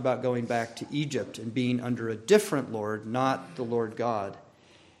talked about going back to Egypt and being under a different Lord, not the Lord God.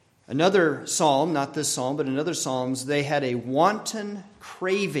 Another psalm, not this psalm, but in other psalms, they had a wanton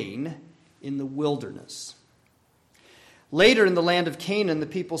craving in the wilderness. Later in the land of Canaan, the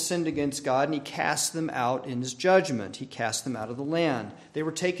people sinned against God, and He cast them out in His judgment. He cast them out of the land. They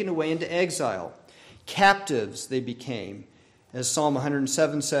were taken away into exile. Captives they became, as Psalm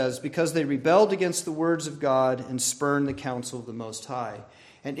 107 says, because they rebelled against the words of God and spurned the counsel of the Most High.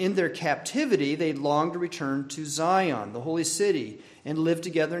 And in their captivity, they longed to return to Zion, the holy city, and live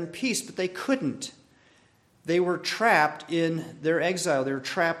together in peace, but they couldn't. They were trapped in their exile. They were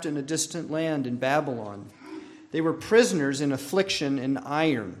trapped in a distant land in Babylon. They were prisoners in affliction and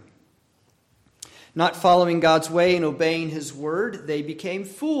iron. Not following God's way and obeying His word, they became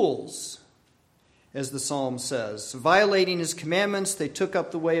fools, as the psalm says. Violating His commandments, they took up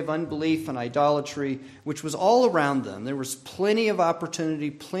the way of unbelief and idolatry, which was all around them. There was plenty of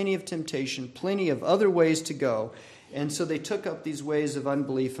opportunity, plenty of temptation, plenty of other ways to go. And so they took up these ways of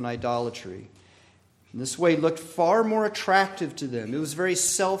unbelief and idolatry. And this way looked far more attractive to them. It was very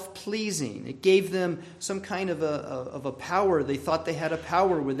self-pleasing. It gave them some kind of a power. They thought they had a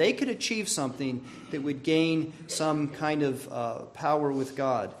power where they could achieve something that would gain some kind of power with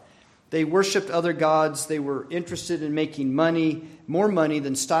God. They worshipped other gods. They were interested in making money, more money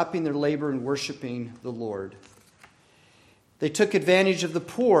than stopping their labor and worshiping the Lord. They took advantage of the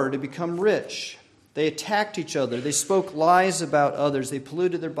poor to become rich. They attacked each other. They spoke lies about others. They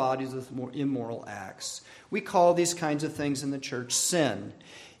polluted their bodies with more immoral acts. We call these kinds of things in the church sin.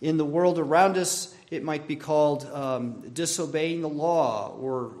 In the world around us, it might be called disobeying the law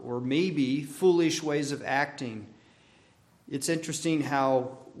or maybe foolish ways of acting. It's interesting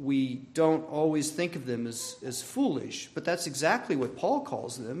how we don't always think of them as foolish, but that's exactly what Paul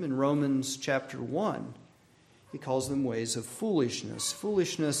calls them in Romans chapter 1. He calls them ways of foolishness.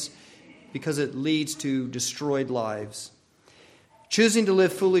 Foolishness because it leads to destroyed lives. Choosing to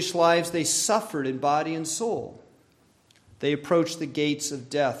live foolish lives, they suffered in body and soul. They approached the gates of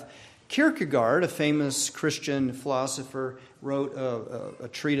death. Kierkegaard, a famous Christian philosopher, wrote a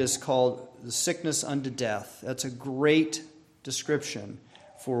treatise called The Sickness Unto Death. That's a great description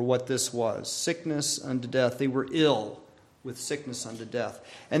for what this was. Sickness unto death. They were ill with sickness unto death.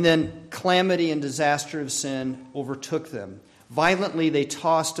 And then calamity and disaster of sin overtook them. Violently they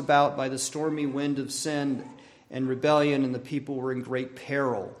tossed about by the stormy wind of sin and rebellion, and the people were in great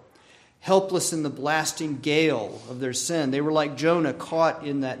peril. Helpless in the blasting gale of their sin, they were like Jonah caught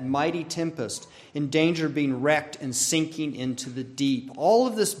in that mighty tempest, in danger of being wrecked and sinking into the deep. All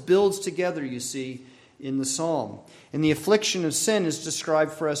of this builds together, you see, in the psalm. And the affliction of sin is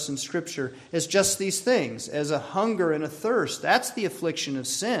described for us in Scripture as just these things, as a hunger and a thirst. That's the affliction of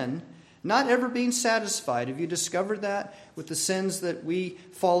sin, Not ever being satisfied. Have you discovered that with the sins that we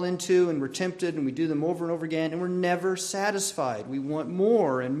fall into and we're tempted and we do them over and over again and we're never satisfied? We want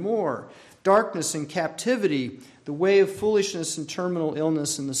more and more. Darkness and captivity, the way of foolishness and terminal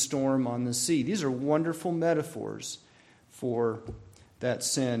illness and the storm on the sea. These are wonderful metaphors for that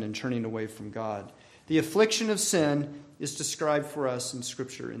sin and turning away from God. The affliction of sin is described for us in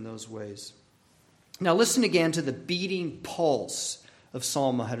Scripture in those ways. Now listen again to the beating pulse of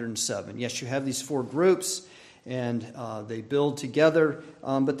Psalm 107. Yes, you have these four groups, and they build together,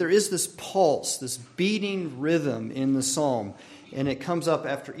 but there is this pulse, this beating rhythm in the psalm, and it comes up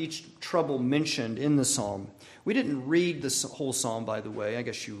after each trouble mentioned in the psalm. We didn't read this whole psalm, by the way. I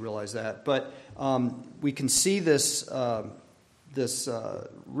guess you realize that, but we can see this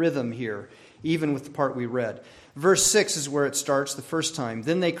rhythm here, even with the part we read. Verse 6 is where it starts the first time.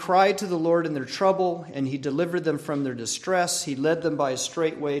 Then they cried to the Lord in their trouble, and he delivered them from their distress. He led them by a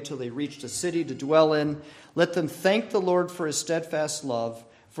straight way till they reached a city to dwell in. Let them thank the Lord for his steadfast love,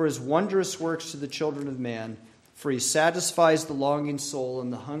 for his wondrous works to the children of man. For he satisfies the longing soul,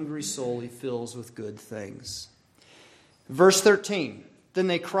 and the hungry soul he fills with good things. Verse 13. Then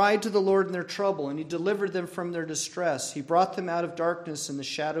they cried to the Lord in their trouble, and he delivered them from their distress. He brought them out of darkness and the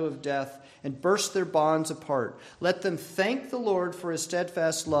shadow of death, and burst their bonds apart. Let them thank the Lord for his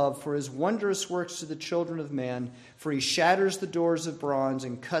steadfast love, for his wondrous works to the children of man, for he shatters the doors of bronze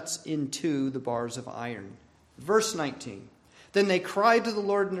and cuts in two the bars of iron. Verse 19. Then they cried to the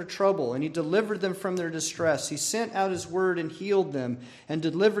Lord in their trouble, and he delivered them from their distress. He sent out his word and healed them, and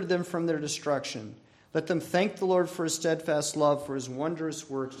delivered them from their destruction. Let them thank the Lord for his steadfast love, for his wondrous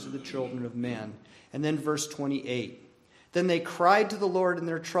works to the children of man. And then verse 28. Then they cried to the Lord in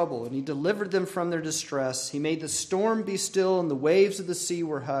their trouble, and he delivered them from their distress. He made the storm be still, and the waves of the sea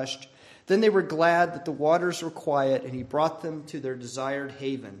were hushed. Then they were glad that the waters were quiet, and he brought them to their desired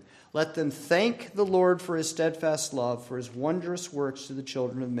haven. Let them thank the Lord for his steadfast love, for his wondrous works to the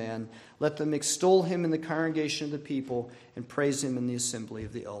children of man. Let them extol him in the congregation of the people, and praise him in the assembly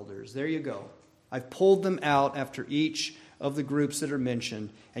of the elders. There you go. I've pulled them out after each of the groups that are mentioned,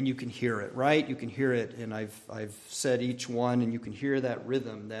 and you can hear it, right? You can hear it, and I've said each one, and you can hear that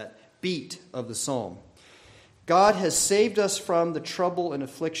rhythm, that beat of the psalm. God has saved us from the trouble and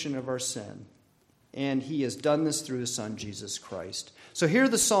affliction of our sin, and he has done this through his Son, Jesus Christ. So here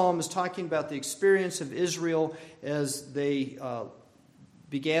the psalm is talking about the experience of Israel as they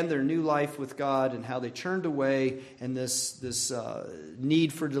began their new life with God and how they turned away, and this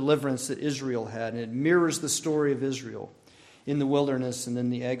need for deliverance that Israel had. And it mirrors the story of Israel in the wilderness and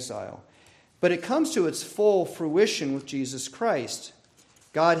then the exile. But it comes to its full fruition with Jesus Christ.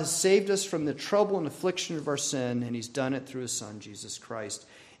 God has saved us from the trouble and affliction of our sin, and he's done it through his Son, Jesus Christ.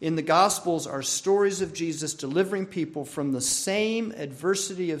 In the Gospels are stories of Jesus delivering people from the same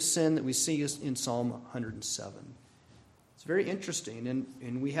adversity of sin that we see in Psalm 107. It's very interesting,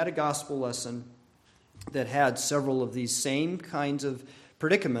 and we had a gospel lesson that had several of these same kinds of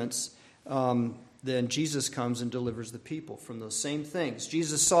predicaments. Then Jesus comes and delivers the people from those same things.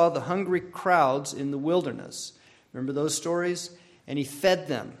 Jesus saw the hungry crowds in the wilderness. Remember those stories? And he fed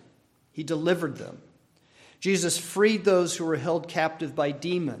them. He delivered them. Jesus freed those who were held captive by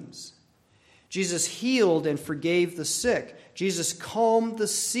demons. Jesus healed and forgave the sick. Jesus calmed the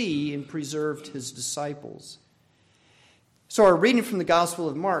sea and preserved his disciples. So our reading from the Gospel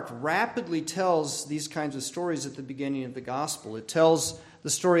of Mark rapidly tells these kinds of stories at the beginning of the Gospel. It tells the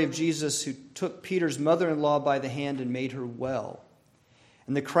story of Jesus who took Peter's mother-in-law by the hand and made her well.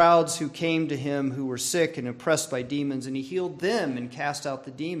 And the crowds who came to him who were sick and oppressed by demons, and he healed them and cast out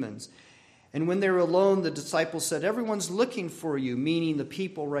the demons. And when they were alone, the disciples said, "Everyone's looking for you," meaning the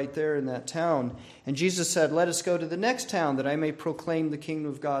people right there in that town. And Jesus said, "Let us go to the next town that I may proclaim the kingdom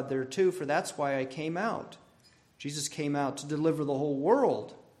of God there too, for that's why I came out." Jesus came out to deliver the whole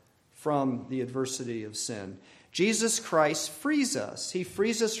world from the adversity of sin. Jesus Christ frees us. He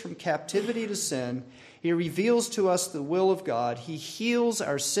frees us from captivity to sin. He reveals to us the will of God. He heals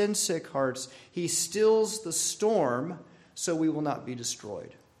our sin-sick hearts. He stills the storm so we will not be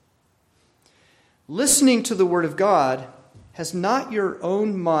destroyed. Listening to the word of God, has not your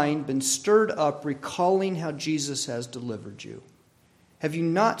own mind been stirred up recalling how Jesus has delivered you? Have you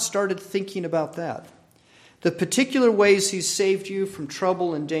not started thinking about that? The particular ways he's saved you from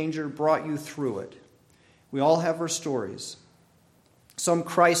trouble and danger, brought you through it. We all have our stories. Some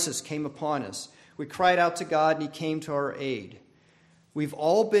crisis came upon us. We cried out to God and he came to our aid. We've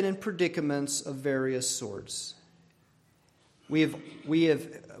all been in predicaments of various sorts. We have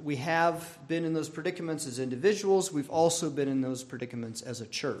been in those predicaments as individuals. We've also been in those predicaments as a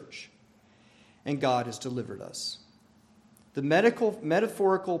church. And God has delivered us. The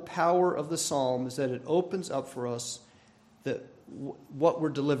metaphorical power of the psalm is that it opens up for us what we're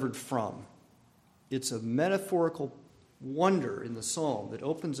delivered from. It's a metaphorical wonder in the psalm that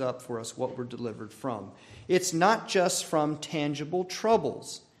opens up for us what we're delivered from. It's not just from tangible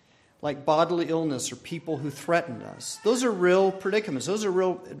troubles like bodily illness or people who threaten us. Those are real predicaments. Those are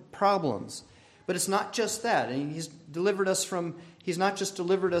real problems. But it's not just that. I mean, He's not just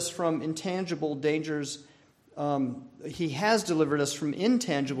delivered us from intangible dangers. He has delivered us from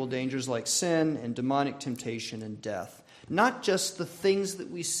intangible dangers like sin and demonic temptation and death. Not just the things that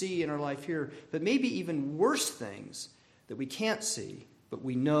we see in our life here, but maybe even worse things that we can't see, but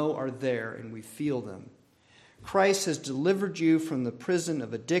we know are there and we feel them. Christ has delivered you from the prison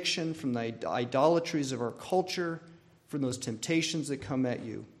of addiction, from the idolatries of our culture, from those temptations that come at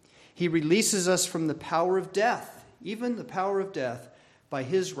you. He releases us from the power of death, even the power of death, by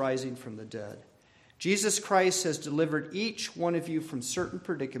His rising from the dead. Jesus Christ has delivered each one of you from certain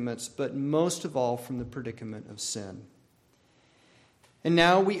predicaments, but most of all from the predicament of sin. And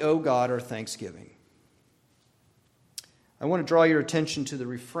now we owe God our thanksgiving. I want to draw your attention to the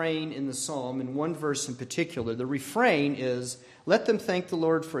refrain in the psalm, in one verse in particular. The refrain is, "Let them thank the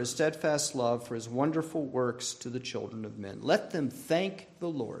Lord for His steadfast love, for His wonderful works to the children of men." Let them thank the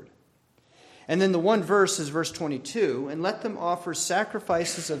Lord. And then the one verse is verse 22, "And let them offer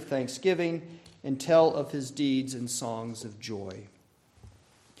sacrifices of thanksgiving and tell of His deeds and songs of joy."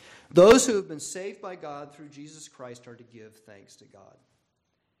 Those who have been saved by God through Jesus Christ are to give thanks to God.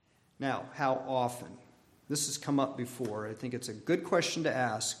 Now, how often? This has come up before. I think it's a good question to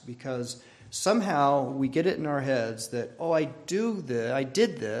ask because somehow we get it in our heads that, I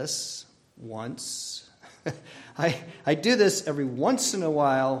did this once. I do this every once in a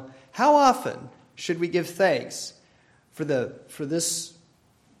while. How often should we give thanks for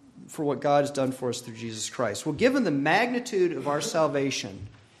what God has done for us through Jesus Christ? Well, given the magnitude of our salvation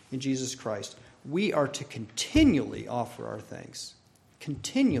in Jesus Christ, we are to continually offer our thanks.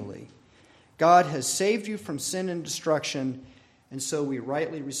 Continually. God has saved you from sin and destruction, and so we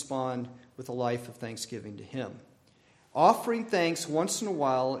rightly respond with a life of thanksgiving to Him. Offering thanks once in a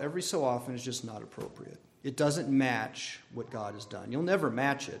while, every so often, is just not appropriate. It doesn't match what God has done. You'll never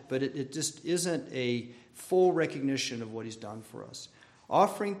match it, but it just isn't a full recognition of what He's done for us.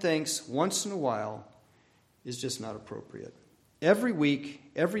 Offering thanks once in a while is just not appropriate. Every week,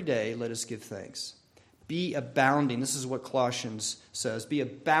 every day, let us give thanks. Be abounding. This is what Colossians says. Be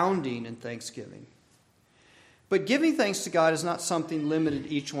abounding in thanksgiving. But giving thanks to God is not something limited to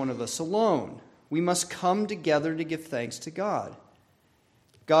each one of us alone. We must come together to give thanks to God.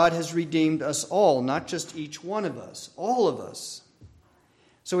 God has redeemed us all, not just each one of us, all of us.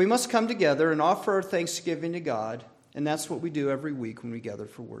 So we must come together and offer our thanksgiving to God, and that's what we do every week when we gather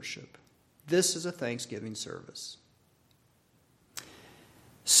for worship. This is a Thanksgiving service.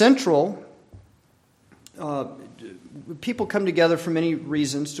 Central, people come together for many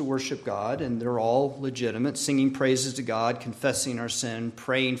reasons to worship God, and they're all legitimate. Singing praises to God, confessing our sin,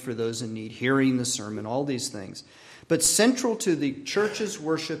 praying for those in need, hearing the sermon, all these things. But central to the church's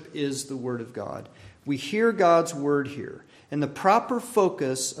worship is the Word of God. We hear God's Word here. And the proper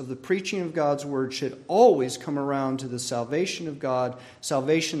focus of the preaching of God's Word should always come around to the salvation of God,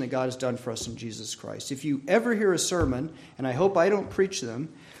 salvation that God has done for us in Jesus Christ. If you ever hear a sermon, and I hope I don't preach them,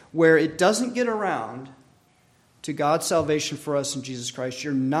 where it doesn't get around to God's salvation for us in Jesus Christ,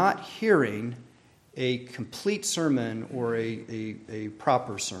 you're not hearing a complete sermon or a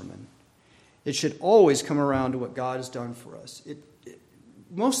proper sermon. It should always come around to what God has done for us.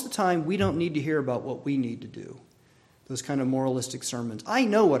 Most of the time, we don't need to hear about what we need to do. Those kind of moralistic sermons. I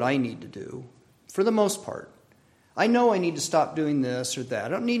know what I need to do, for the most part. I know I need to stop doing this or that. I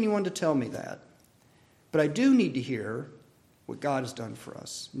don't need anyone to tell me that. But I do need to hear what God has done for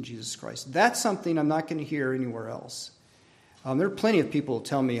us in Jesus Christ. That's something I'm not going to hear anywhere else. There are plenty of people who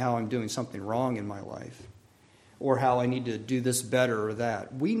tell me how I'm doing something wrong in my life, or how I need to do this better or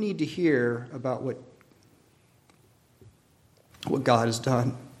that. We need to hear about what God has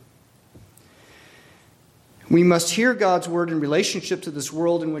done. We must hear God's word in relationship to this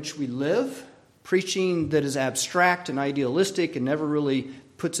world in which we live. Preaching that is abstract and idealistic and never really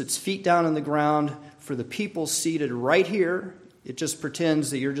puts its feet down on the ground for the people seated right here. It just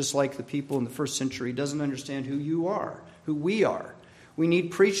pretends that you're just like the people in the first century. It doesn't understand who you are, who we are. We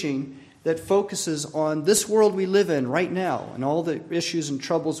need preaching that focuses on this world we live in right now and all the issues and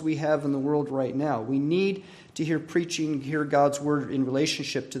troubles we have in the world right now. We need to hear preaching, hear God's word in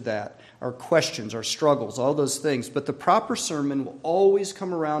relationship to that, our questions, our struggles, all those things. But the proper sermon will always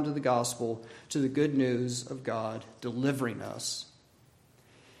come around to the gospel, to the good news of God delivering us.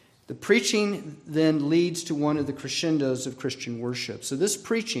 The preaching then leads to one of the crescendos of Christian worship. So this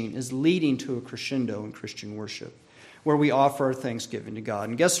preaching is leading to a crescendo in Christian worship, where we offer our thanksgiving to God.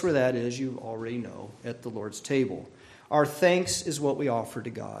 And guess where that is? You already know, at the Lord's table. Our thanks is what we offer to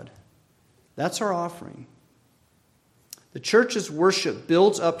God. That's our offering. The church's worship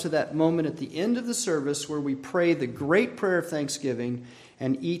builds up to that moment at the end of the service where we pray the great prayer of thanksgiving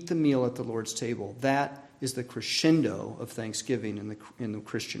and eat the meal at the Lord's table. That is the crescendo of thanksgiving in the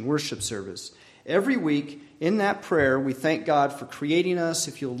Christian worship service. Every week in that prayer, we thank God for creating us.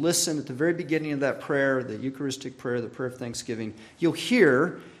 If you'll listen at the very beginning of that prayer, the Eucharistic prayer, the prayer of thanksgiving, you'll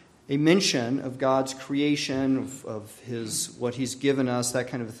hear a mention of God's creation, of what He's given us, that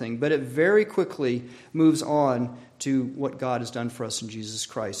kind of a thing. But it very quickly moves on to what God has done for us in Jesus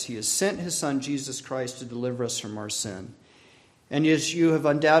Christ. He has sent His Son, Jesus Christ, to deliver us from our sin. And as you have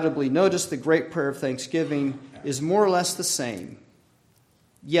undoubtedly noticed, the great prayer of thanksgiving is more or less the same.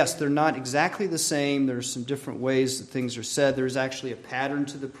 Yes, they're not exactly the same. There's some different ways that things are said. There's actually a pattern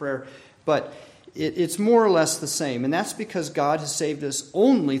to the prayer. But it's more or less the same. And that's because God has saved us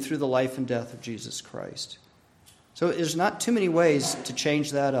only through the life and death of Jesus Christ. So there's not too many ways to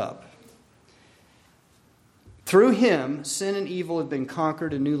change that up. Through Him, sin and evil have been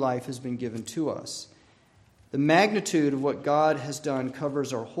conquered and new life has been given to us. The magnitude of what God has done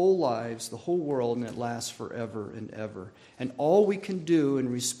covers our whole lives, the whole world, and it lasts forever and ever. And all we can do in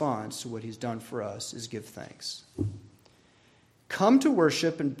response to what He's done for us is give thanks. Come to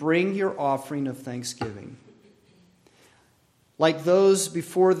worship and bring your offering of thanksgiving. Like those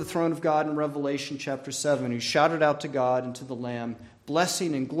before the throne of God in Revelation chapter 7 who shouted out to God and to the Lamb,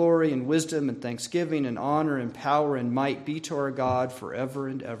 blessing and glory and wisdom and thanksgiving and honor and power and might be to our God forever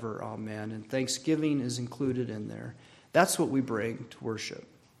and ever. Amen. And thanksgiving is included in there. That's what we bring to worship.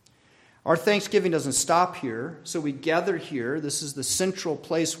 Our thanksgiving doesn't stop here, so we gather here. This is the central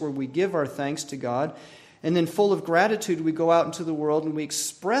place where we give our thanks to God. And then full of gratitude, we go out into the world and we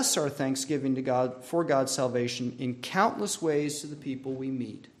express our thanksgiving to God for God's salvation in countless ways to the people we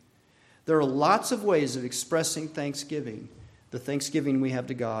meet. There are lots of ways of expressing thanksgiving, the thanksgiving we have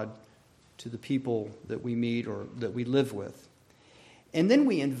to God, to the people that we meet or that we live with. And then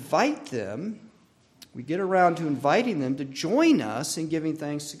we invite them, we get around to inviting them to join us in giving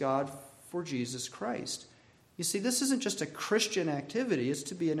thanks to God for Jesus Christ. You see, this isn't just a Christian activity. It's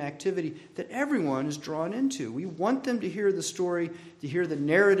to be an activity that everyone is drawn into. We want them to hear the story, to hear the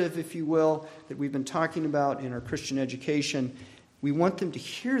narrative, if you will, that we've been talking about in our Christian education. We want them to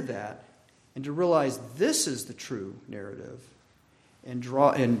hear that and to realize this is the true narrative and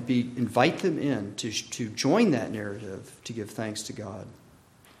invite them in to join that narrative to give thanks to God.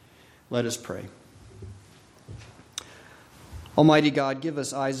 Let us pray. Almighty God, give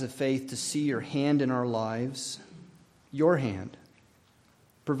us eyes of faith to see your hand in our lives, your hand,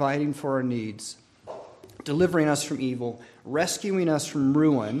 providing for our needs, delivering us from evil, rescuing us from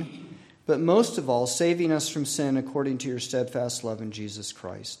ruin, but most of all, saving us from sin according to your steadfast love in Jesus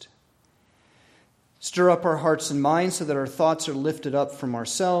Christ. Stir up our hearts and minds so that our thoughts are lifted up from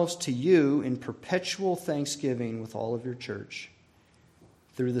ourselves to you in perpetual thanksgiving with all of your church.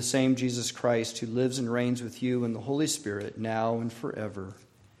 Through the same Jesus Christ who lives and reigns with you in the Holy Spirit, now and forever.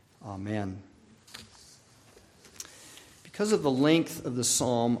 Amen. Because of the length of the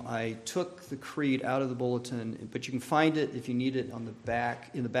psalm, I took the creed out of the bulletin, but you can find it if you need it on the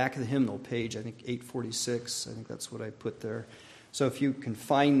back, in the back of the hymnal page, I think 846. I think that's what I put there. So if you can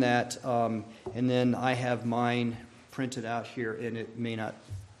find that, and then I have mine printed out here, and it may not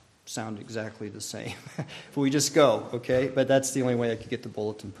sound exactly the same. If we just go, okay? But that's the only way I could get the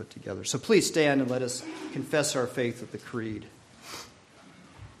bulletin put together. So please stand and let us confess our faith with the creed.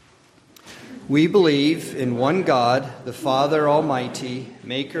 We believe in one God, the Father Almighty,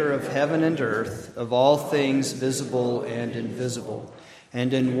 maker of heaven and earth, of all things visible and invisible,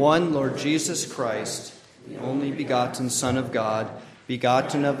 and in one Lord Jesus Christ, the only begotten Son of God,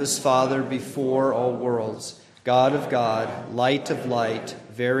 begotten of his Father before all worlds, God of God, light of light,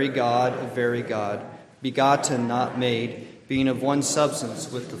 very God of very God, begotten, not made, being of one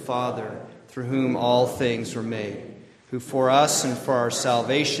substance with the Father, through whom all things were made, who for us and for our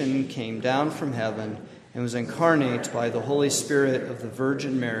salvation came down from heaven and was incarnate by the Holy Spirit of the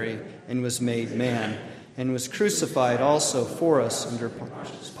Virgin Mary and was made man, and was crucified also for us under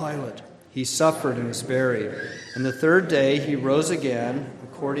Pontius Pilate. He suffered and was buried, and the third day he rose again,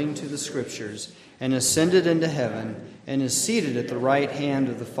 according to the Scriptures, and ascended into heaven, and is seated at the right hand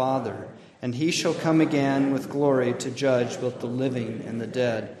of the Father. And he shall come again with glory to judge both the living and the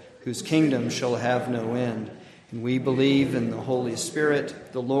dead, whose kingdom shall have no end. And we believe in the Holy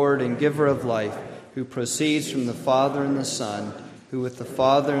Spirit, the Lord and giver of life, who proceeds from the Father and the Son, who with the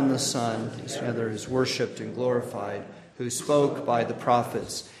Father and the Son together is worshipped and glorified, who spoke by the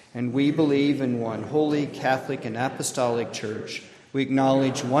prophets. And we believe in one holy, Catholic, and Apostolic Church. We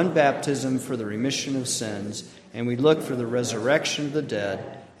acknowledge one baptism for the remission of sins, and we look for the resurrection of the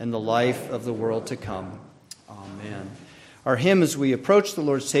dead and the life of the world to come. Amen. Our hymn as we approach the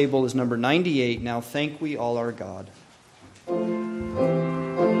Lord's table is number 98, Now Thank We All Our God.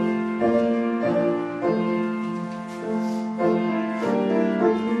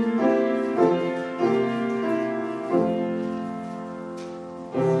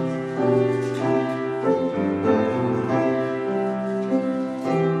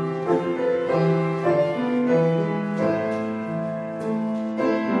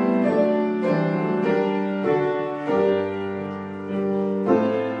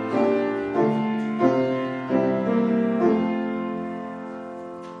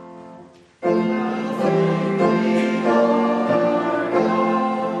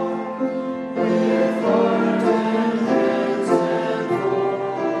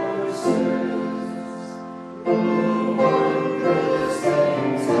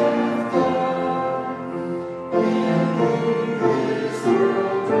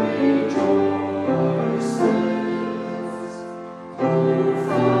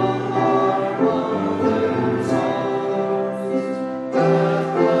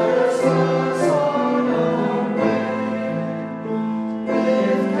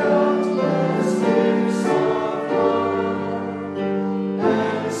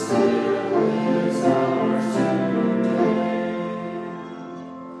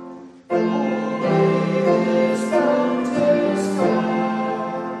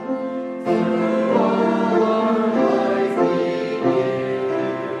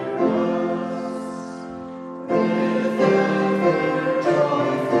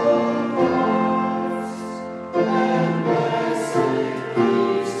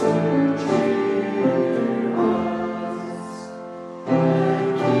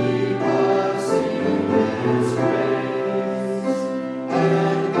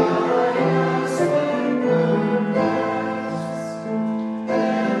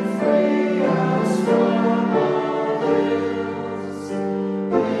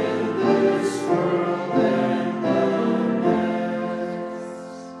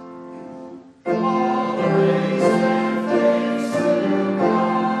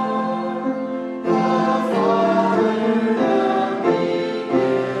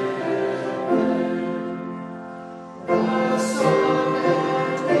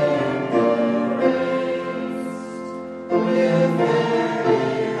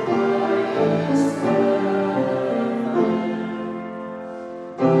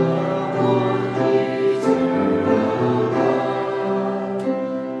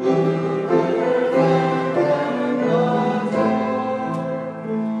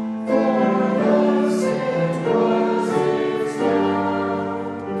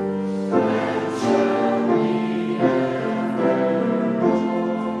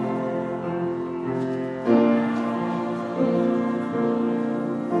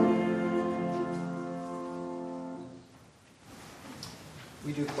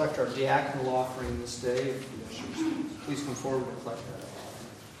 We do collect our diaconal offering this day. If the ushers, please come forward and collect that.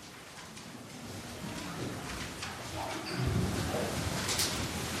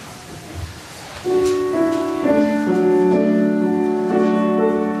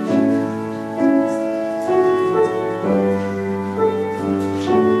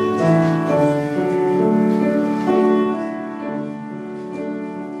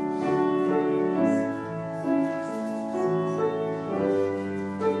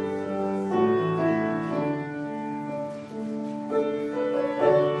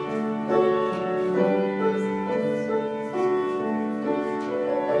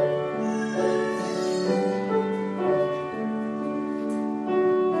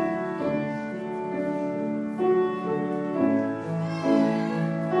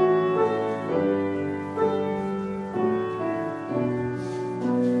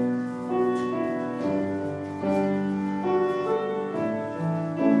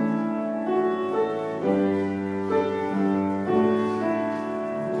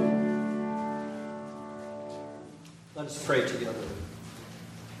 Let us pray together.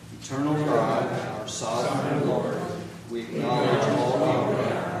 Eternal God, our sovereign Lord, we acknowledge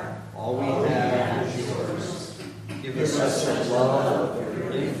all we have is yours. Give us such a love of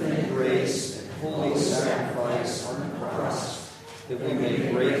your infinite grace and holy sacrifice on the cross, that we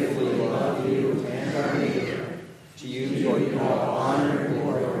may gratefully love you and our neighbor. To you be all honor and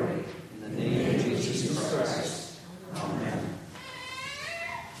glory, in the name of Jesus Christ. Amen.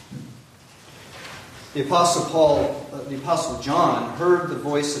 The Apostle Paul the Apostle John heard the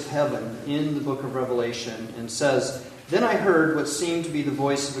voice of heaven in the book of Revelation and says, "Then I heard what seemed to be the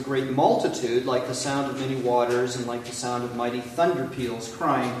voice of a great multitude, like the sound of many waters and like the sound of mighty thunder peals,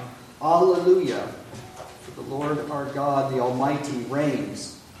 crying, Alleluia! For the Lord our God, the Almighty,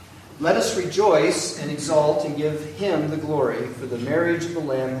 reigns. Let us rejoice and exult and give him the glory, for the marriage of the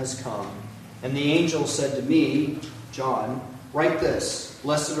Lamb has come. And the angel said to me," John, "Write this,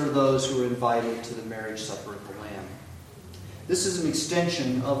 blessed are those who are invited to the marriage supper of the Lamb." This is an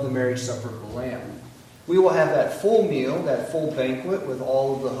extension of the marriage supper of the Lamb. We will have that full meal, that full banquet with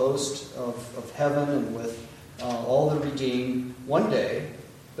all of the host of heaven and with all the redeemed one day,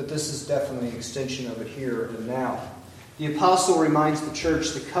 but this is definitely an extension of it here and now. The apostle reminds the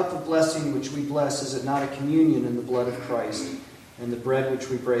church, the cup of blessing which we bless, is it not a communion in the blood of Christ? And the bread which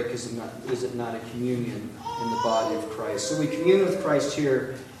we break, is it not a communion in the body of Christ? So we commune with Christ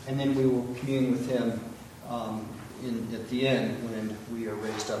here, and then we will commune with him at the end when we are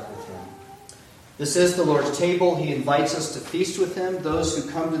raised up with him. This is the Lord's table. He invites us to feast with him. Those who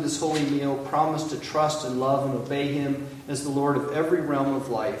come to this holy meal promise to trust and love and obey him as the Lord of every realm of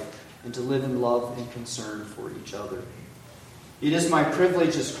life, and to live in love and concern for each other. It is my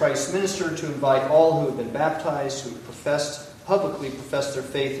privilege as Christ's minister to invite all who have been baptized, who publicly profess their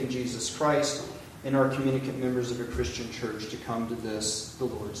faith in Jesus Christ, and are communicant members of a Christian church to come to this, the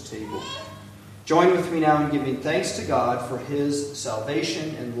Lord's table. Join with me now in giving thanks to God for his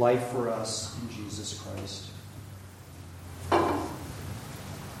salvation and life for us in Jesus Christ.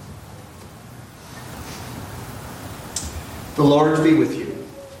 The Lord be with you.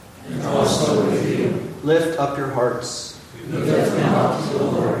 And also with you. Lift up your hearts. We lift them up to the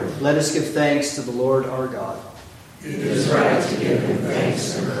Lord. Let us give thanks to the Lord our God. It is right to give him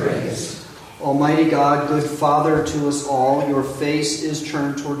thanks and praise. Almighty God, good Father to us all, your face is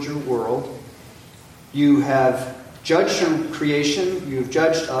turned towards your world. You have judged your creation, you have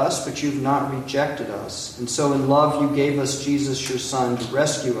judged us, but you have not rejected us. And so in love you gave us Jesus, your Son, to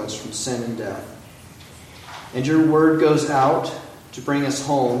rescue us from sin and death. And your word goes out to bring us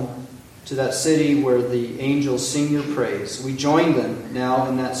home to that city where the angels sing your praise. We join them now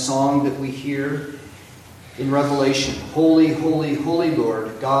in that song that we hear in Revelation. Holy, holy, holy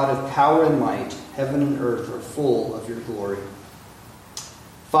Lord, God of power and might, heaven and earth are full of your glory.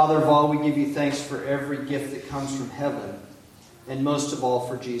 Father of all, we give you thanks for every gift that comes from heaven, and most of all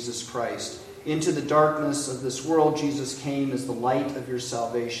for Jesus Christ. Into the darkness of this world, Jesus came as the light of your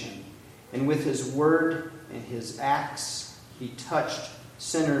salvation. And with his word and his acts, he touched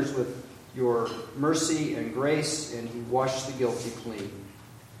sinners with your mercy and grace, and he washed the guilty clean.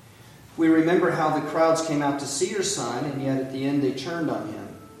 We remember how the crowds came out to see your Son, and yet at the end they turned on him.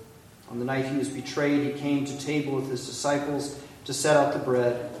 On the night he was betrayed, he came to table with his disciples to set out the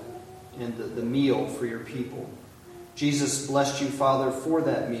bread and the meal for your people. Jesus blessed you, Father, for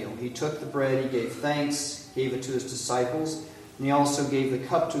that meal. He took the bread, he gave thanks, gave it to his disciples, and he also gave the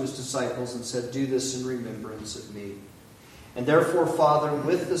cup to his disciples and said, "Do this in remembrance of me." And therefore, Father,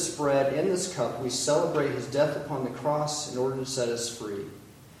 with this bread and this cup, we celebrate his death upon the cross in order to set us free.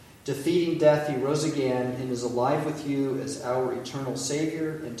 Defeating death, he rose again and is alive with you as our eternal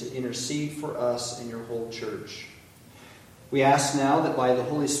Savior and to intercede for us and your whole church. We ask now that by the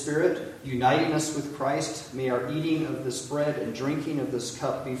Holy Spirit, uniting us with Christ, may our eating of this bread and drinking of this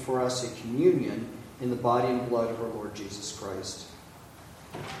cup be for us a communion in the body and blood of our Lord Jesus Christ.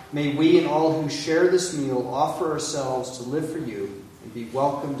 May we and all who share this meal offer ourselves to live for you and be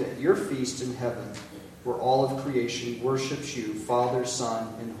welcomed at your feast in heaven, where all of creation worships you, Father, Son,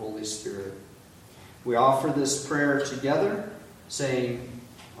 and Holy Spirit. We offer this prayer together, saying,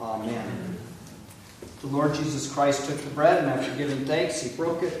 Amen. The Lord Jesus Christ took the bread, and after giving thanks, he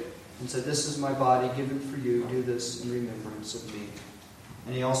broke it and said, "This is my body given for you. Do this in remembrance of me."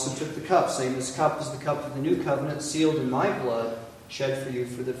 And he also took the cup, saying, "This cup is the cup of the new covenant, sealed in my blood, shed for you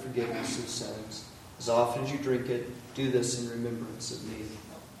for the forgiveness of sins. As often as you drink it, do this in remembrance of me."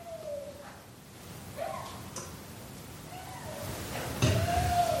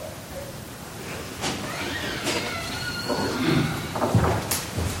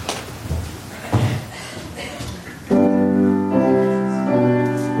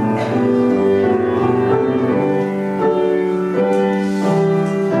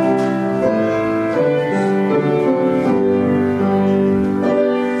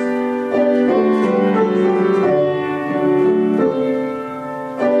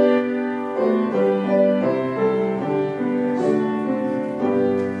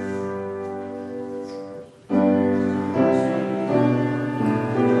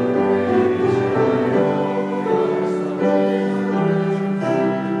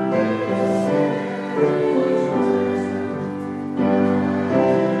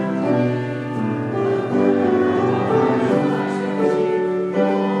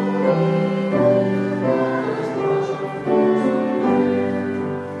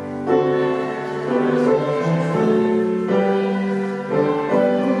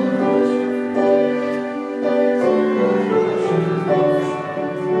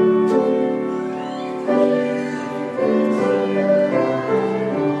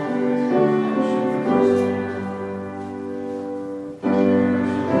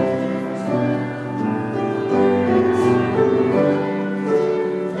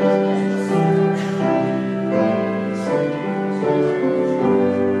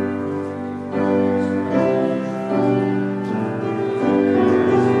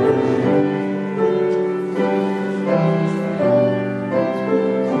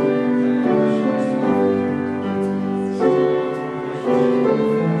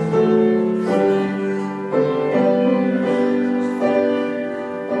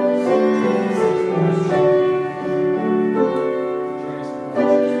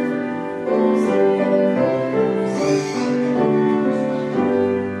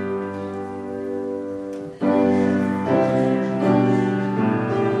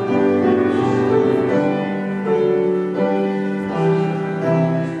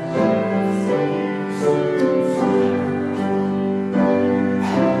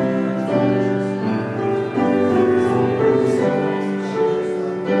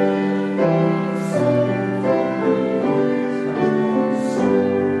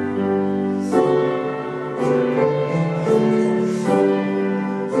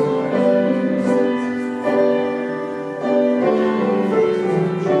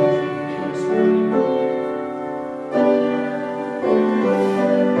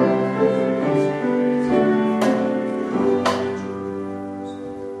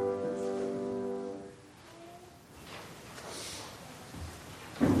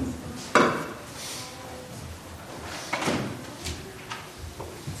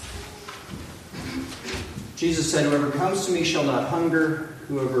 Jesus said, "Whoever comes to me shall not hunger.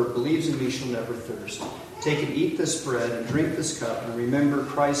 Whoever believes in me shall never thirst. Take and eat this bread and drink this cup, and remember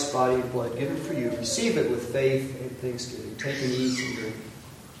Christ's body and blood given for you. Receive it with faith and thanksgiving." Take and eat and drink.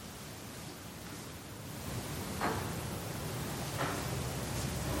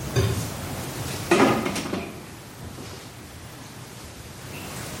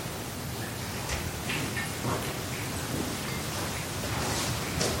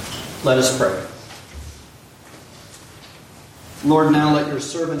 Let us pray. Lord, now let your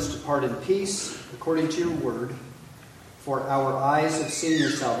servants depart in peace, according to your word. For our eyes have seen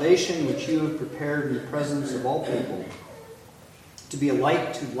your salvation, which you have prepared in the presence of all people, to be a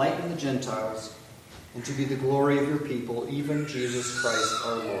light to lighten the Gentiles, and to be the glory of your people, even Jesus Christ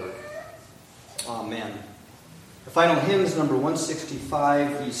our Lord. Amen. The final hymn is number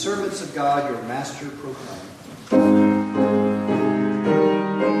 165, "Ye servants of God, your master proclaim."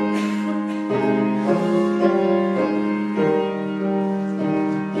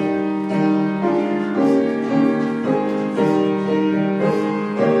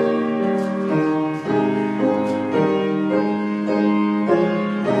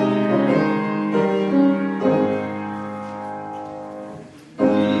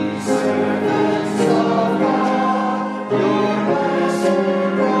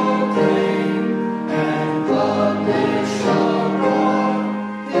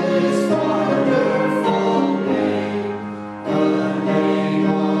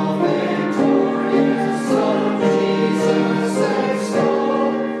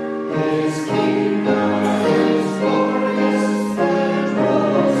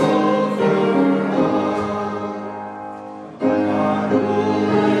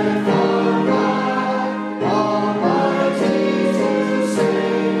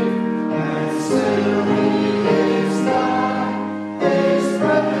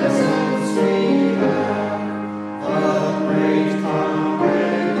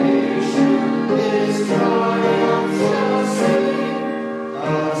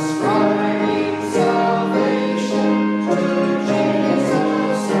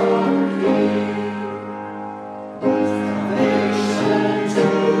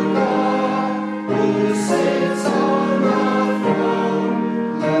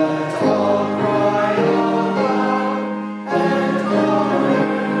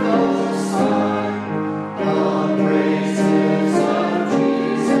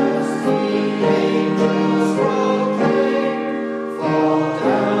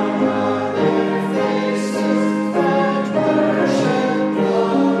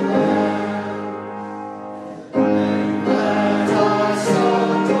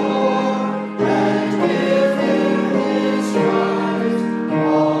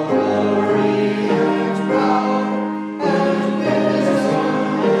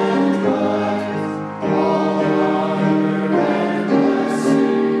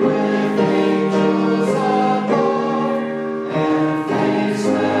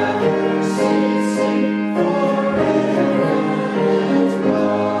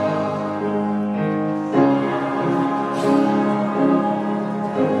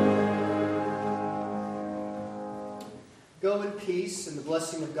 Go in peace, and the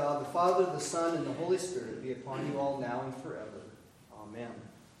blessing of God, the Father, the Son, and the Holy Spirit be upon you all now and forever. Amen.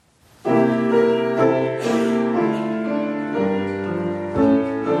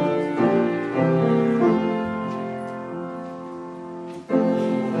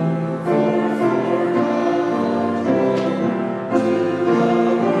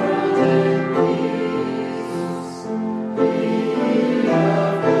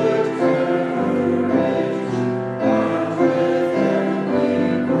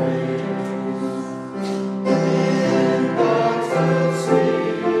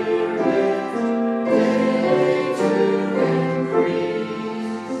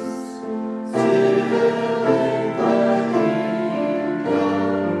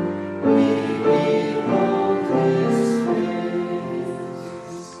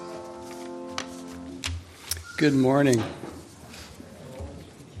 Good morning.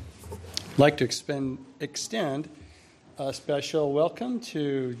 I'd like to extend a special welcome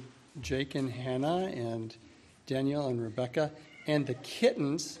to Jake and Hannah and Daniel and Rebecca and the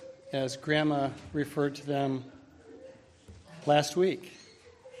kittens, as Grandma referred to them last week.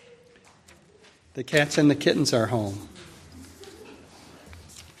 The cats and the kittens are home.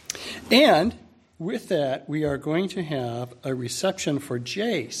 And with that, we are going to have a reception for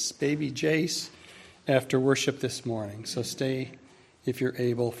Jace, baby Jace, after worship this morning. So stay, if you're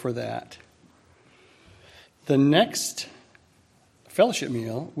able, for that. The next fellowship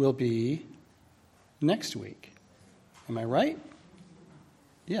meal will be next week. Am I right?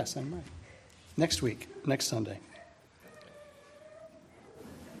 Yes, I'm right. next week, next Sunday.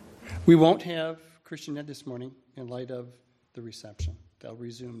 We won't have Christian Ed this morning in light of the reception. They'll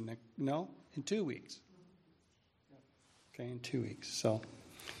resume in 2 weeks. Okay, in 2 weeks. So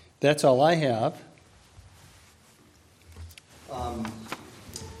that's all I have.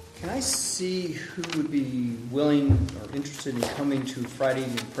 Can I see who would be willing or interested in coming to Friday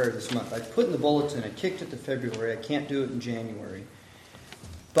evening prayer this month? I put in the bulletin, I kicked it to February. I can't do it in January.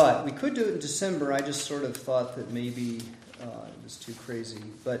 But we could do it in December. I just sort of thought that maybe it was too crazy.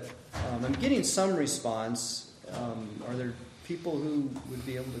 But I'm getting some response. Are there people who would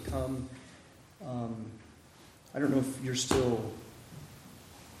be able to come? I don't know if you're still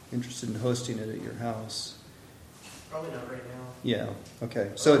interested in hosting it at your house. Probably not right now. Yeah,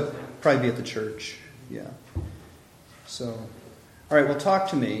 okay. So it'd probably be at the church. Yeah. So, all right, well, talk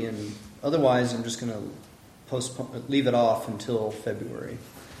to me. And otherwise, I'm just going to leave it off until February.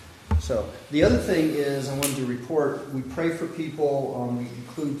 So the other thing is I wanted to report, we pray for people. We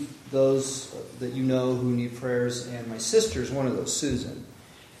include those that you know who need prayers. And my sister is one of those, Susan.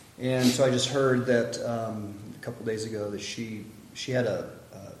 And so I just heard that a couple days ago that she had a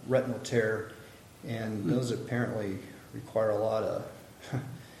retinal tear. And those apparently require a lot of,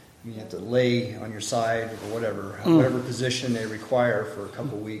 you have to lay on your side or whatever position they require for a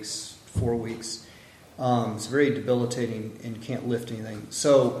couple weeks, 4 weeks. It's very debilitating and you can't lift anything.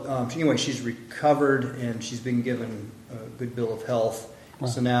 So anyway, she's recovered and she's been given a good bill of health. Wow.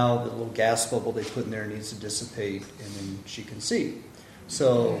 So now the little gas bubble they put in there needs to dissipate and then she can see.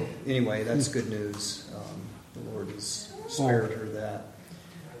 So anyway, that's good news. The Lord has spared her that.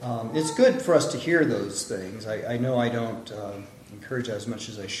 It's good for us to hear those things. I know I don't encourage that as much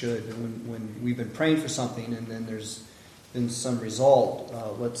as I should. But when we've been praying for something and then there's been some result,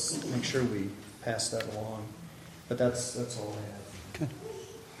 let's make sure we pass that along. But that's all I have. Okay.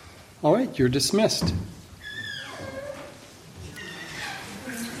 All right, you're dismissed.